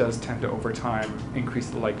well does tend to, over time, increase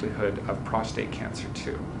the likelihood of prostate cancer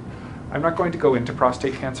too. I'm not going to go into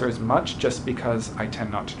prostate cancer as much just because I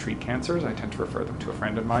tend not to treat cancers. I tend to refer them to a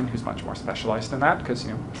friend of mine who's much more specialized in that because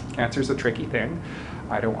cancer is a tricky thing.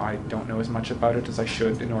 I don't know as much about it as I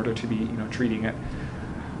should in order to be treating it.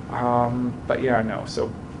 But yeah, no.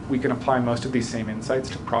 So we can apply most of these same insights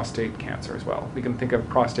to prostate cancer as well. We can think of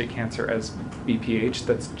prostate cancer as BPH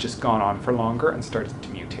that's just gone on for longer and started to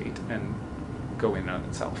mutate and go in on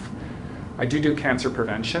itself. I do cancer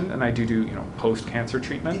prevention and I do post-cancer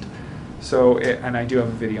treatment. So, and I do have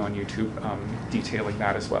a video on YouTube detailing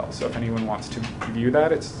that as well. So if anyone wants to view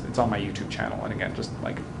that, it's on my YouTube channel. And again, just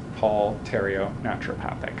like Paul Theriault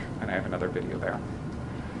Naturopathic, and I have another video there.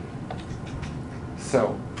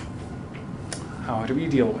 So, how do we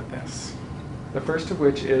deal with this? The first of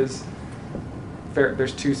which is,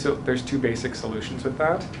 there's two basic solutions with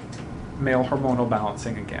that. Male hormonal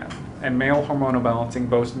balancing again. And male hormonal balancing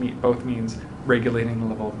both means regulating the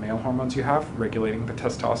level of male hormones you have, regulating the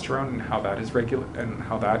testosterone and how that is and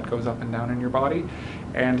how that goes up and down in your body,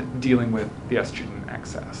 and dealing with the estrogen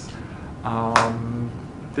excess.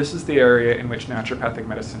 This is the area in which naturopathic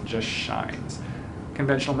medicine just shines.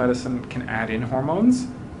 Conventional medicine can add in hormones.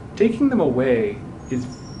 Taking them away is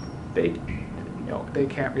they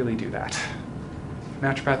can't really do that.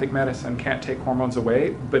 Naturopathic medicine can't take hormones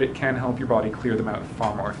away, but it can help your body clear them out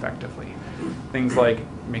far more effectively. Things like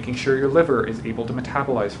making sure your liver is able to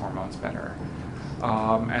metabolize hormones better.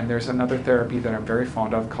 And there's another therapy that I'm very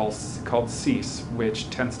fond of called CEASE, which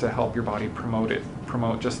tends to help your body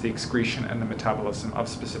promote just the excretion and the metabolism of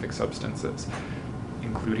specific substances,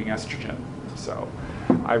 including estrogen. So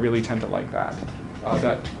I really tend to like that.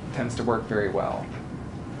 That tends to work very well.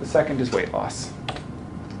 The second is weight loss.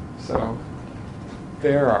 So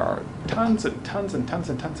there are tons and tons and tons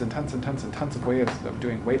and tons and tons and tons and tons of ways of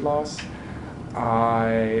doing weight loss.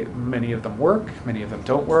 Many of them work, many of them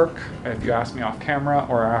don't work. If you ask me off camera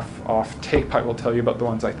or off tape, I will tell you about the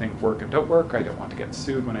ones I think work and don't work. I don't want to get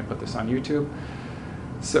sued when I put this on YouTube.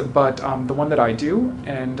 So, but the one that I do,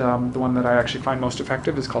 and the one that I actually find most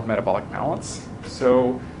effective, is called Metabolic Balance.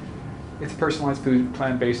 So it's a personalized food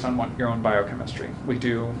plan based on your own biochemistry. We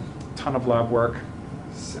do a ton of lab work,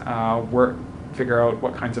 figure out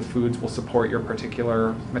what kinds of foods will support your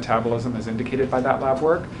particular metabolism as indicated by that lab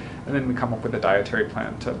work, and then we come up with a dietary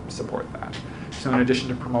plan to support that. So in addition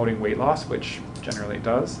to promoting weight loss, which generally it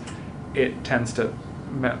does, it tends to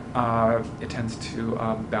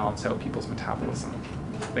balance out people's metabolism.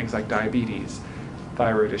 Things like diabetes,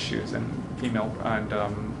 thyroid issues, and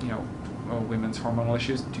women's hormonal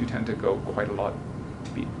issues do tend to go quite a lot.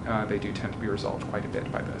 They do tend to be resolved quite a bit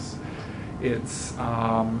by this. It's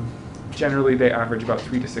generally they average about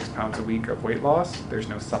 3 to 6 pounds a week of weight loss. There's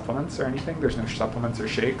no supplements or anything. There's no supplements or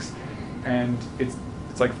shakes, and it's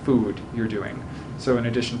like food you're doing. So in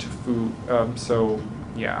addition to food,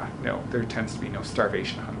 there tends to be no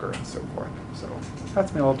starvation, hunger, and so forth. So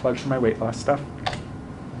that's my little plug for my weight loss stuff.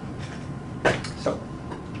 So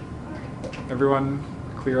everyone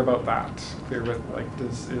clear about that? Clear with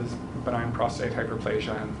is benign prostate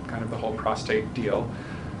hyperplasia and kind of the whole prostate deal?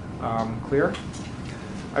 Clear?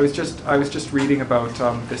 I was just reading about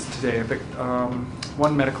this today.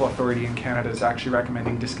 One medical authority in Canada is actually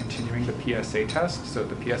recommending discontinuing the PSA test. So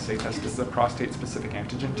the PSA test is the prostate-specific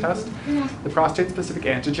antigen test. The prostate-specific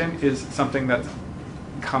antigen is something that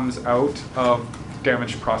comes out of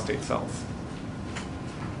damaged prostate cells.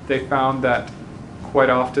 They found that quite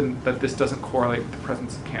often that this doesn't correlate with the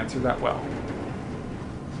presence of cancer that well,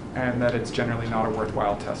 and that it's generally not a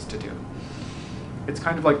worthwhile test to do. It's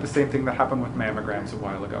kind of like the same thing that happened with mammograms a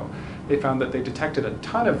while ago. They found that they detected a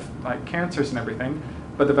ton of cancers and everything,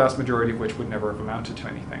 but the vast majority of which would never have amounted to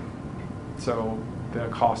anything. So the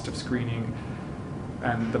cost of screening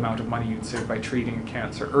and the amount of money you'd save by treating a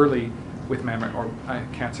cancer early with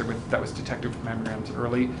cancer that was detected with mammograms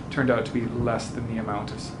early turned out to be less than the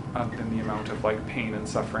amount of pain and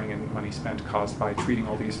suffering and money spent caused by treating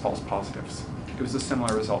all these false positives. It was a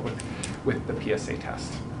similar result with the PSA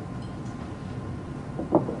test.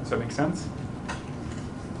 Does that make sense?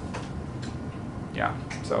 Yeah,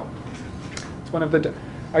 so it's one of the...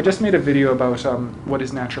 I just made a video about what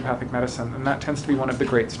is naturopathic medicine, and that tends to be one of the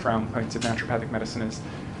great strong points of naturopathic medicine is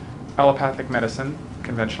allopathic medicine,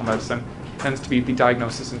 conventional medicine, tends to be the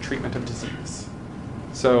diagnosis and treatment of disease.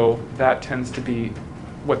 So that tends to be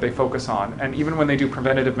what they focus on. And even when they do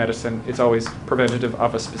preventative medicine, it's always preventative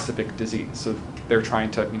of a specific disease. So they're trying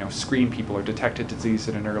to screen people or detect a disease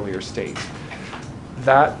at an earlier stage.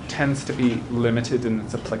 That tends to be limited in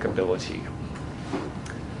its applicability.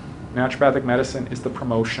 Naturopathic medicine is the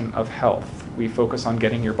promotion of health. We focus on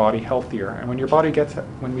getting your body healthier, and when we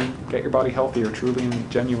get your body healthier truly and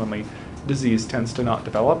genuinely, disease tends to not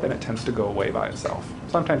develop and it tends to go away by itself.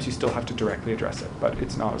 Sometimes you still have to directly address it, but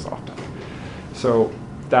it's not as often. So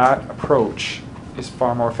that approach is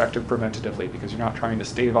far more effective preventatively because you're not trying to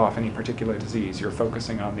stave off any particular disease. You're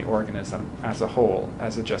focusing on the organism as a whole,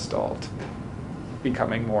 as a gestalt,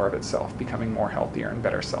 becoming more of itself, becoming more healthier and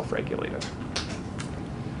better self-regulated.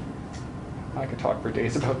 I could talk for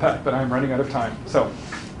days about that, but I'm running out of time. So,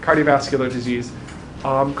 cardiovascular disease.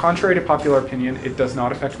 Contrary to popular opinion, it does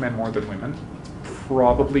not affect men more than women.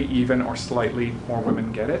 Probably even or slightly more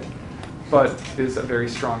women get it, but it is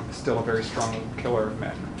still a very strong killer of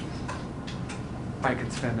men. I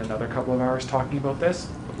could spend another couple of hours talking about this,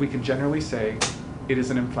 but we can generally say it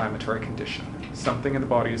is an inflammatory condition. Something in the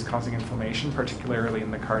body is causing inflammation, particularly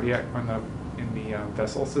in the cardiac or in the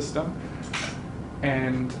vessel system,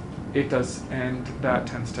 and that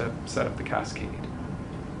tends to set up the cascade.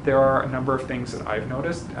 There are a number of things that I've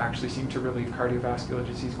noticed actually seem to relieve cardiovascular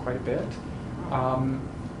disease quite a bit,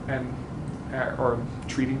 or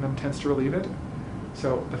treating them tends to relieve it.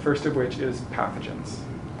 So the first of which is pathogens.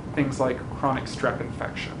 Things like chronic strep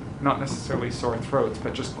infection, not necessarily sore throats,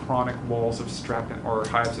 but just chronic walls of strep or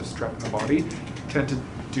hives of strep in the body tend to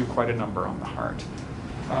do quite a number on the heart.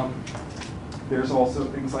 There's also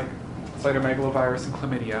things like cytomegalovirus and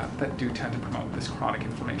chlamydia that do tend to promote this chronic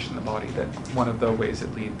inflammation in the body, that one of the ways it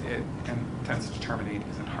tends to terminate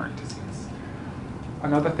is in heart disease.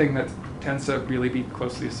 Another thing that tends to really be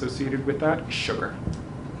closely associated with that is sugar.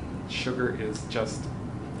 Sugar is just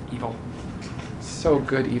evil. So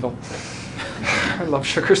good evil. I love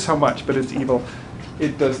sugar so much, but it's evil.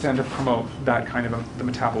 It does tend to promote that kind of the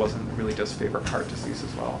metabolism that really does favor heart disease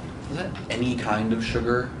as well. Is that any kind of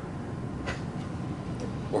sugar?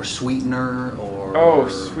 Or sweetener, or... Oh,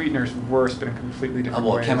 sweetener's worse, but in completely different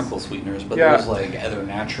well, ways. chemical sweeteners, but Yeah. there's like other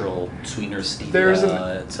natural sweeteners, stevia, There's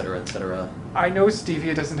et cetera, et cetera. I know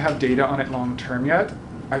stevia doesn't have data on it long term yet.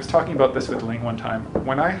 I was talking about this with Ling one time.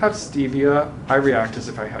 When I have stevia, I react as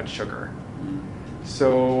if I had sugar.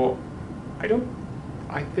 So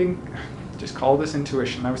I think, just call this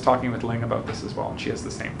intuition. I was talking with Ling about this as well, and she has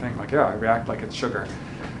the same thing. Like, yeah, I react like it's sugar.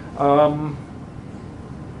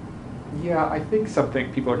 Yeah, I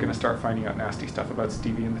think people are going to start finding out nasty stuff about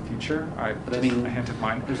stevia in the future. But I mean, a hint of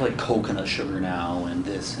mine. There's like coconut sugar now, and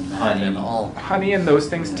this and that, Honey. and all. Honey and those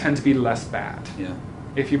things tend to be less bad. Yeah.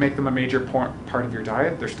 If you make them a major part of your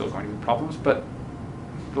diet, there's still going to be problems, but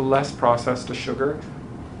the less processed a sugar,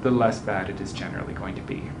 the less bad it is generally going to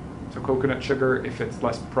be. So coconut sugar, if it's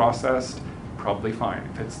less processed, probably fine.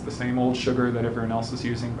 If it's the same old sugar that everyone else is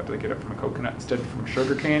using, but they get it from a coconut instead of from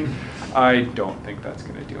sugar cane, I don't think that's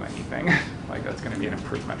going to do anything. Like, that's going to be an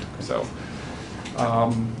improvement. So,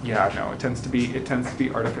 yeah, no, it tends to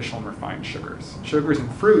be artificial and refined sugars. Sugars in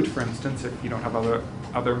fruit, for instance, if you don't have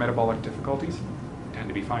other metabolic difficulties, tend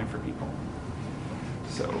to be fine for people.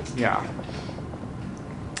 So, yeah.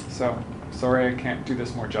 So, sorry I can't do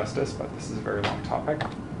this more justice, but this is a very long topic.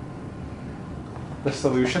 The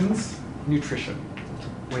solutions: nutrition,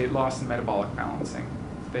 weight loss, and metabolic balancing.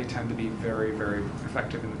 They tend to be very, very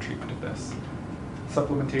effective in the treatment of this.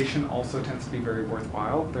 Supplementation also tends to be very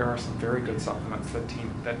worthwhile. There are some very good supplements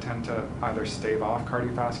that tend to either stave off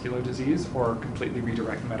cardiovascular disease or completely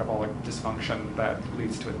redirect metabolic dysfunction that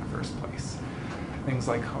leads to it in the first place. Things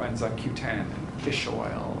like coenzyme Q10 and fish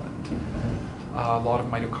oil and a lot of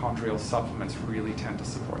mitochondrial supplements really tend to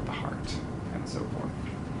support the heart and so forth.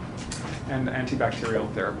 And antibacterial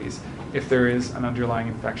therapies. If there is an underlying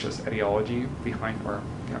infectious etiology behind, or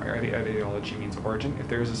etiology means origin, if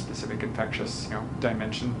there is a specific infectious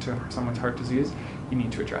dimension to someone's heart disease, you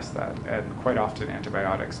need to address that. And quite often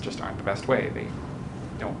antibiotics just aren't the best way. They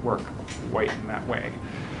don't work quite in that way.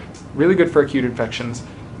 Really good for acute infections,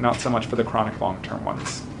 not so much for the chronic long-term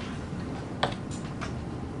ones.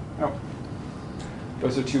 Oh.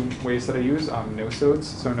 Those are two ways that I use. NoSodes.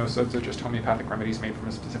 So NoSodes are just homeopathic remedies made from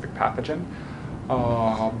a specific pathogen.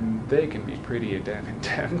 They can be pretty damn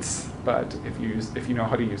intense, but if you know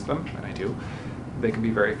how to use them, and I do, they can be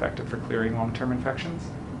very effective for clearing long-term infections.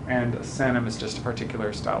 And Sanum is just a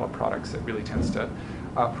particular style of products that really tends to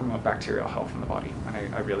promote bacterial health in the body,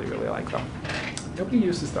 and I really, really like them. Nobody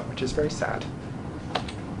uses them, which is very sad.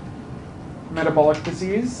 Metabolic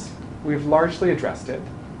disease, we've largely addressed it.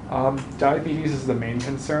 Diabetes is the main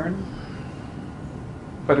concern,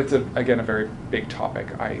 but it's, again, a very big topic.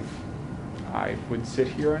 I would sit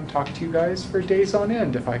here and talk to you guys for days on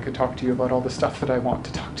end if I could talk to you about all the stuff that I want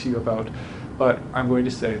to talk to you about. But I'm going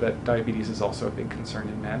to say that diabetes is also a big concern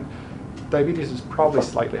in men. Diabetes is probably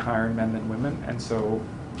slightly higher in men than women, and so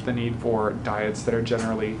the need for diets that are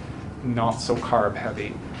generally not so carb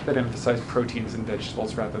heavy, that emphasize proteins and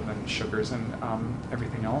vegetables rather than sugars and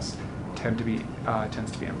everything else, tends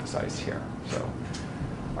to be emphasized here. So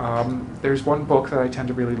there's one book that I tend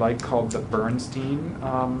to really like called the Bernstein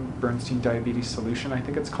Diabetes Solution, I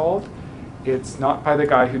think it's called. It's not by the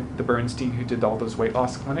guy the Bernstein who did all those weight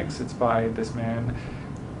loss clinics. It's by this man,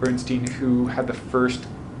 Bernstein, who had the first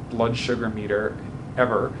blood sugar meter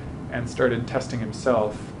ever and started testing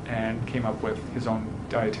himself and came up with his own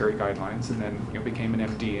dietary guidelines, and then became an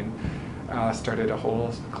MD and started a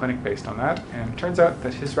whole clinic based on that. And it turns out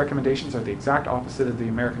that his recommendations are the exact opposite of the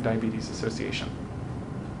American Diabetes Association.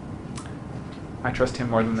 I trust him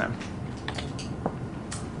more than them.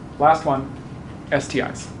 Last one,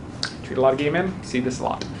 STIs. Treat a lot of gay men, see this a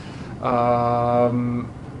lot.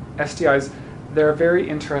 STIs, they're a very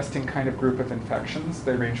interesting kind of group of infections.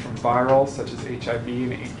 They range from viral, such as HIV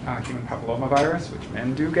and human papillomavirus, which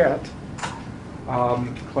men do get,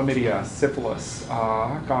 chlamydia, syphilis,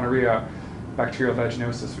 gonorrhea, bacterial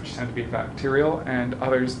vaginosis, which tend to be bacterial, and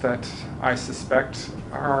others that I suspect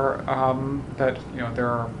are there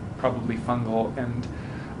are probably fungal and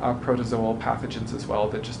protozoal pathogens as well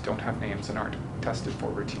that just don't have names and aren't tested for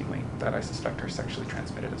routinely, that I suspect are sexually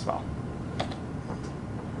transmitted as well.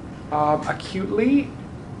 Acutely,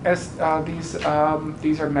 these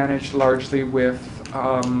are managed largely with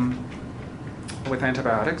with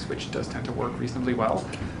antibiotics, which does tend to work reasonably well,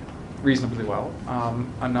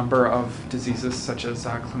 a number of diseases such as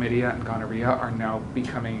chlamydia and gonorrhea are now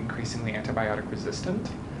becoming increasingly antibiotic resistant.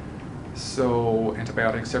 So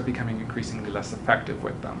antibiotics are becoming increasingly less effective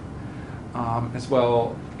with them. As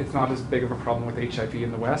well, it's not as big of a problem with HIV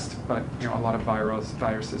in the West, but a lot of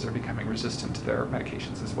viruses are becoming resistant to their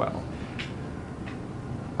medications as well.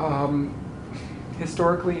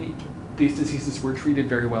 Historically, these diseases were treated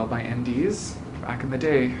very well by NDs. Back in the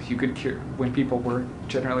day, you could cure, when people were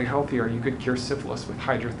generally healthier, you could cure syphilis with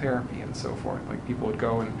hydrotherapy and so forth. Like people would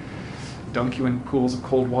go and dunk you in pools of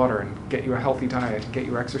cold water and get you a healthy diet and get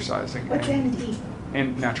you exercising. What's ND?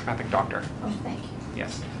 And naturopathic doctor. Oh, thank you.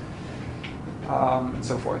 Yes. And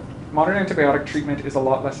so forth. Modern antibiotic treatment is a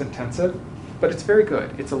lot less intensive, but it's very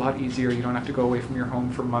good. It's a lot easier. You don't have to go away from your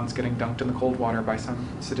home for months getting dunked in the cold water by some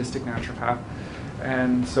sadistic naturopath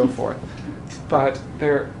and so forth. But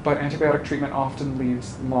antibiotic treatment often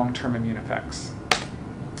leaves long-term immune effects.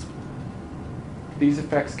 These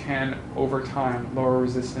effects can, over time, lower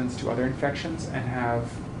resistance to other infections and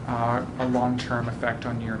have a long-term effect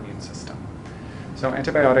on your immune system. So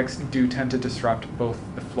antibiotics do tend to disrupt both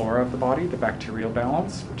the flora of the body, the bacterial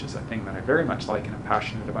balance, which is a thing that I very much like and am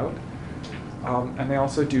passionate about. And they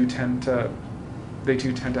also do tend to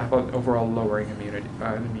have an overall lowering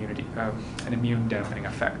an immune dampening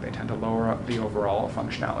effect. They tend to lower the overall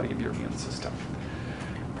functionality of your immune system,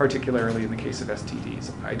 particularly in the case of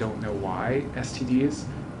STDs. I don't know why STDs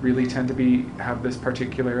really tend to have this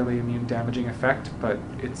particularly immune damaging effect, but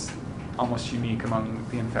it's almost unique among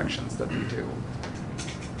the infections that they do.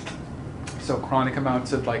 So chronic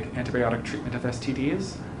amounts of antibiotic treatment of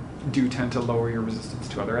STDs do tend to lower your resistance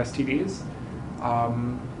to other STDs.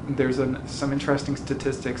 There's some interesting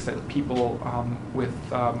statistics that people with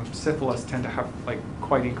syphilis tend to have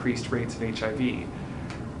quite increased rates of HIV,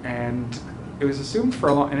 and it was assumed for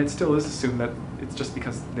a long, and it still is assumed that it's just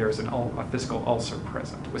because there's a physical ulcer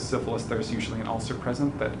present. With syphilis, there's usually an ulcer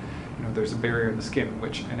present that there's a barrier in the skin,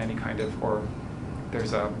 or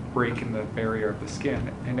there's a break in the barrier of the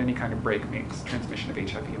skin, and any kind of break makes transmission of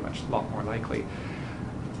HIV a lot more likely.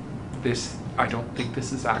 I don't think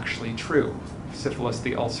this is actually true. Syphilis,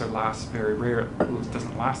 the ulcer lasts very rare,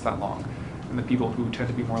 doesn't last that long. And the people who tend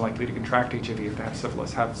to be more likely to contract HIV if they have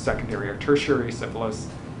syphilis have secondary or tertiary syphilis,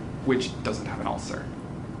 which doesn't have an ulcer.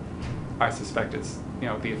 I suspect it's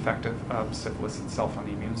the effect of syphilis itself on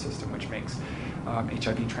the immune system, which makes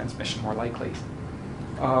HIV transmission more likely.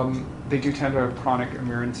 They do tend to have chronic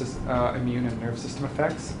immune and nerve system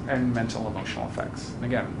effects and mental emotional effects. And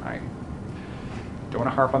again, I don't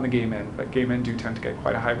want to harp on the gay men, but gay men do tend to get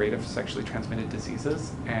quite a high rate of sexually transmitted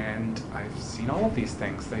diseases, and I've seen all of these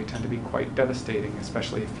things. They tend to be quite devastating,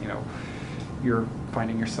 especially if you're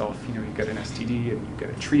finding yourself, you get an STD and you get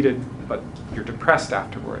it treated, but you're depressed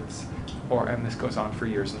afterwards, and this goes on for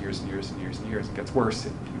years and years and years and years and years. It gets worse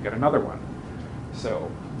if you get another one. So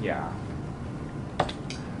yeah,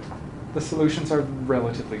 the solutions are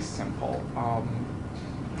relatively simple.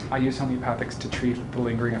 I use homeopathics to treat the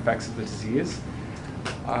lingering effects of the disease.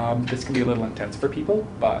 This can be a little intense for people,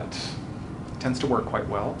 but it tends to work quite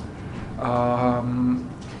well.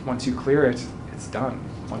 Once you clear it, it's done.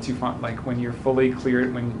 Once you find, when you're fully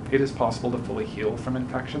cleared, when it is possible to fully heal from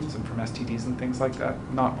infections and from STDs and things like that,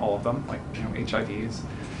 not all of them, HIVs,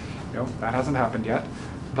 that hasn't happened yet,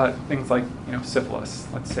 but things like, syphilis.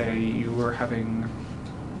 Let's say you were having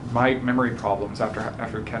memory problems after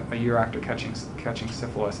a year after catching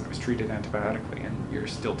syphilis, and it was treated antibiotically, and you're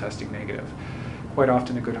still testing negative. Quite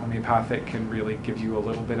often a good homeopathic can really give you a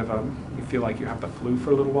little bit of you feel like you have the flu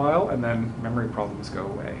for a little while, and then memory problems go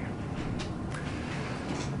away.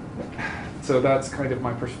 So that's kind of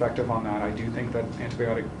my perspective on that. I do think that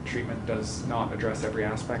antibiotic treatment does not address every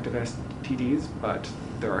aspect of STDs, but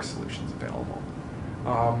there are solutions available.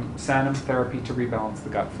 Sanum therapy to rebalance the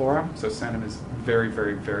gut flora. So Sanum is very,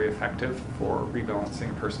 very, very effective for rebalancing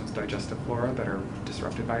a person's digestive flora that are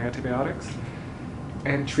disrupted by antibiotics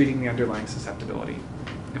and treating the underlying susceptibility.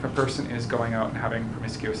 If a person is going out and having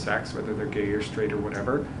promiscuous sex, whether they're gay or straight or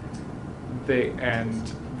whatever,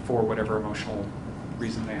 and for whatever emotional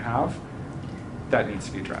reason they have, that needs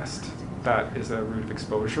to be addressed. That is a route of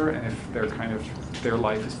exposure, and if their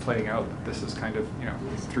life is playing out, this is kind of,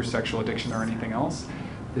 through sexual addiction or anything else,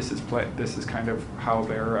 this is kind of how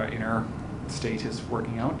their inner state is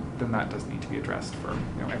working out, then that does need to be addressed for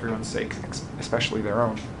everyone's sake, especially their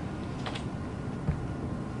own.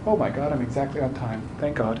 Oh my God, I'm exactly on time.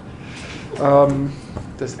 Thank God.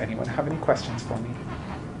 Does anyone have any questions for me?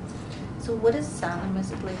 So what is Sanum?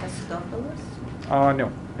 Is it like Acidophilus?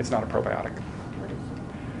 No, it's not a probiotic. What is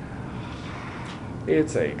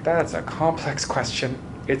That's a complex question.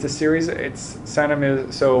 It's a series.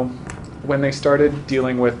 So when they started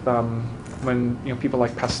dealing with when people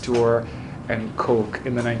like Pasteur and Koch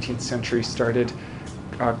in the 19th century started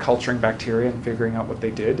culturing bacteria and figuring out what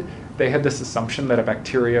they did, they had this assumption that a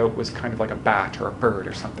bacteria was kind of like a bat or a bird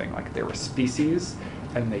or something, like they were species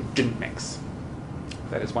and they didn't mix.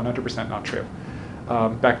 That is 100% not true.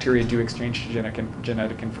 Bacteria do exchange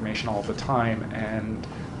genetic information all the time, and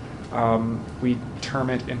we term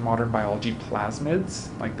it in modern biology plasmids.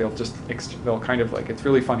 Like they'll kind of like, it's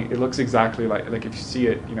really funny. It looks exactly like if you see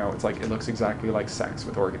it, it's like it looks exactly like sex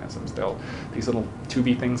with organisms. These little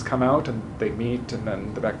tubey things come out and they meet, and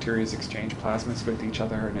then the bacteria exchange plasmids with each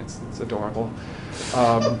other, and it's adorable.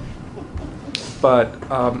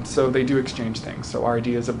 So they do exchange things. So our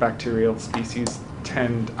ideas of bacterial species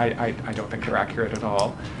I don't think they're accurate at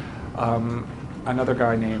all. Another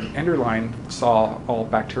guy named Enderlein saw all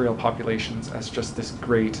bacterial populations as just this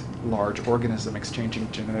great large organism exchanging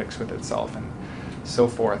genetics with itself and so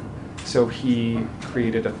forth. So he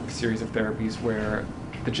created a series of therapies where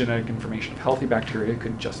the genetic information of healthy bacteria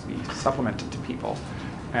could just be supplemented to people.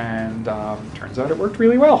 And turns out it worked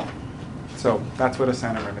really well. So that's what a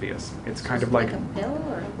Sanum remedy is. It's kind of like a pill,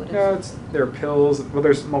 or what is it? There are pills. Well,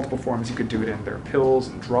 there's multiple forms you could do it in. There are pills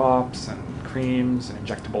and drops and creams and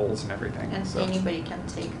injectables and everything. And so anybody can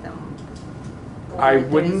take them? I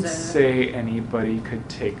wouldn't say anybody could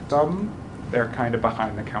take them. They're kind of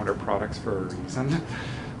behind-the-counter products for a reason.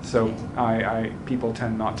 So people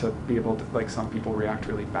tend not to be able to, like some people react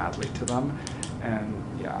really badly to them. And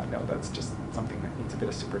that's just something that needs a bit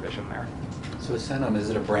of supervision there. So Sanum, is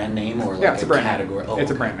it a brand name or like it's a brand category? Name.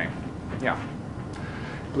 It's a brand name. Yeah.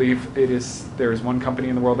 I believe it is. There is one company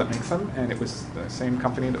in the world that makes them, and it was the same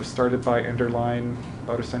company that was started by Enderlein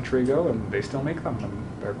about a century ago, and they still make them. And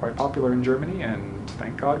they're quite popular in Germany, and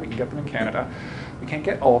thank God we can get them in Canada. We can't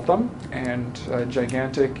get all of them, and a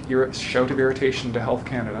gigantic shout of irritation to Health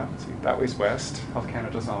Canada. See, that way's west. Health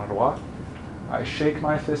Canada's on Ottawa. I shake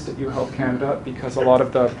my fist at you, Health Canada, because a lot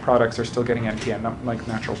of the products are still getting NPN, like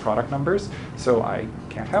natural product numbers, so I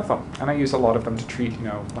can't have them. And I use a lot of them to treat,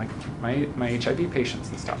 like my HIV patients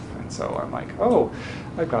and stuff. And so I'm like, oh,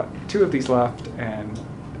 I've got 2 of these left, and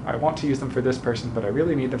I want to use them for this person, but I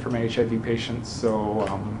really need them for my HIV patients, so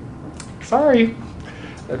sorry.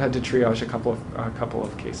 I've had to triage a couple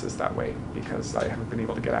of cases that way because I haven't been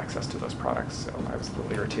able to get access to those products. So I was a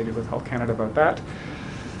little irritated with Health Canada about that.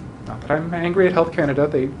 Not that I'm angry at Health Canada,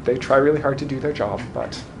 they try really hard to do their job,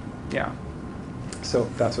 but yeah. So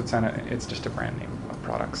that's what it's just a brand name of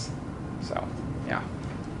products. So yeah,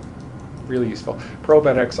 really useful.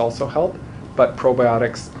 Probiotics also help, but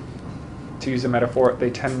probiotics, to use a metaphor,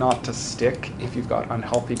 they tend not to stick if you've got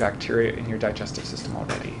unhealthy bacteria in your digestive system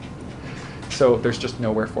already. So there's just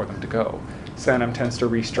nowhere for them to go. Sanum tends to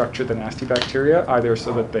restructure the nasty bacteria, either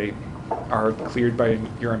so that they are cleared by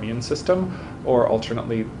your immune system, or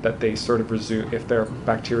alternately that they sort of resume, if they're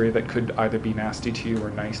bacteria that could either be nasty to you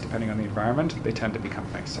or nice depending on the environment, they tend to become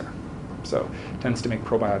nicer. So it tends to make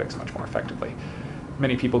probiotics much more effectively.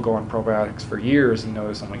 Many people go on probiotics for years and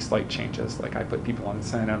notice only slight changes. Like I put people on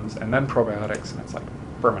Sanums and then probiotics, and it's like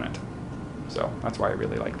permanent. So that's why I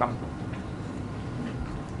really like them.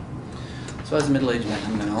 So as a middle-aged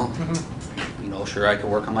man now, sure, I can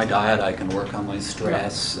work on my diet, I can work on my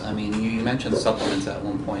stress. I mean, you mentioned supplements at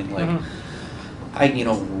one point. Like, I,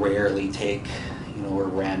 rarely take, or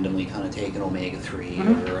randomly kind of take an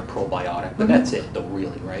omega-3 or a probiotic, but that's it, though,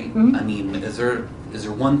 really, right? I mean, is there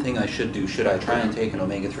one thing I should do? Should I try and take an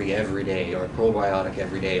omega-3 every day, or a probiotic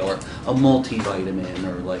every day, or a multivitamin,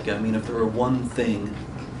 or if there were one thing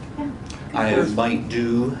I might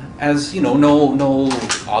do, as no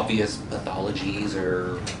obvious pathologies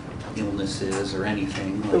or illnesses or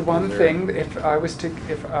anything. The one thing,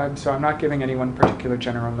 so I'm not giving anyone particular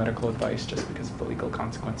general medical advice just because of the legal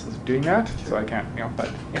consequences of doing that. So I can't, but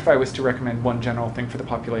if I was to recommend one general thing for the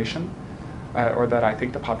population, or that I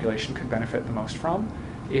think the population could benefit the most from,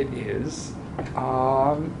 it is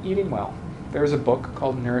eating well. There's a book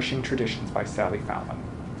called Nourishing Traditions by Sally Fallon.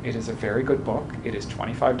 It is a very good book. It is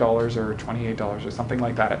 $25 or $28 or something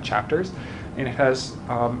like that at Chapters, and it has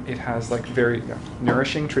like very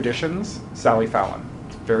Nourishing Traditions, Sally Fallon.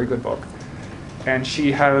 Very good book, and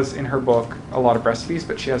she has in her book a lot of recipes,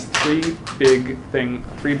 but she has three big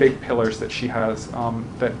pillars that she has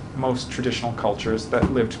that most traditional cultures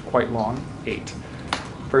that lived quite long ate.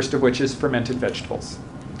 First of which is fermented vegetables.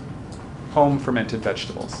 Home fermented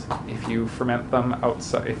vegetables. If you ferment them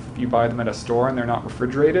outside, if you buy them at a store and they're not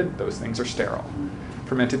refrigerated, those things are sterile.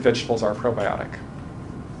 Fermented vegetables are probiotic.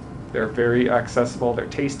 They're very accessible, they're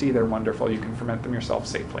tasty, they're wonderful, you can ferment them yourself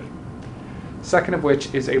safely. Second of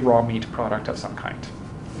which is a raw meat product of some kind.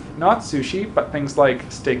 Not sushi, but things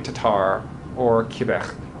like steak tartare or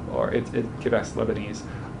kibech, or kibech's Lebanese,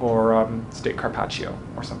 or steak carpaccio,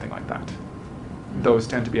 or something like that. Those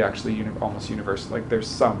tend to be actually almost universal. Like there's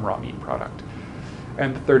some raw meat product.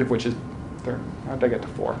 And the third of which is, how did I get to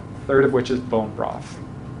 4? Third of which is bone broth.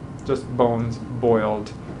 Just bones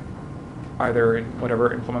boiled, either in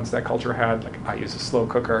whatever implements that culture had. Like I use a slow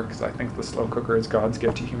cooker because I think the slow cooker is God's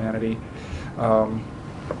gift to humanity.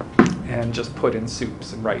 And just put in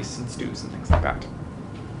soups and rice and stews and things like that.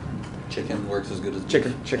 Chicken works as good as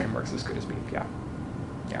beef. Chicken works as good as beef.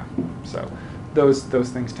 Yeah. So those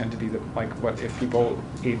things tend to be what if people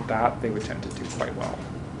ate that, they would tend to do quite well.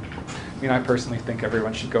 I mean, I personally think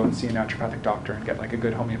everyone should go and see a naturopathic doctor and get like a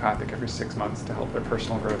good homeopathic every 6 months to help their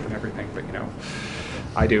personal growth and everything. But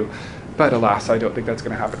I do. But alas, I don't think that's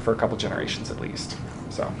going to happen for a couple generations at least.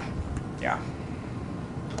 So, yeah.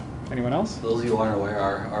 Anyone else? For those of you who aren't aware,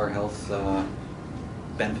 our health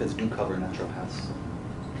benefits do cover naturopaths.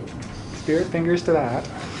 Spirit fingers to that.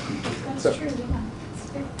 That's So- true, yeah. It's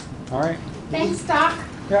good. All right. Thanks, Doc.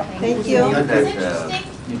 Yeah. Thank You you. had It's that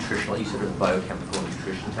interesting. nutritional, you said biochemical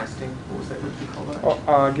nutrition testing. What was that? What did you call that?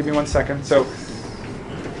 Oh, give me 1 second. So,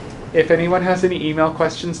 if anyone has any email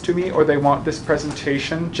questions to me or they want this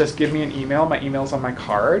presentation, just give me an email. My email's on my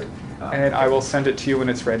card, and I will send it to you when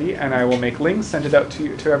it's ready. And I will make links, send it out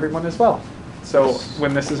to everyone as well. So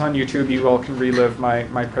when this is on YouTube, you all can relive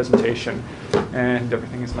my presentation and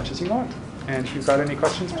everything as much as you want. And if you've got any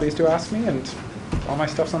questions, please do ask me. And all my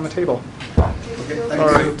stuff's on the table. Okay, All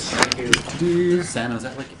right. Thank you. Santa, is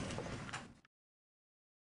that like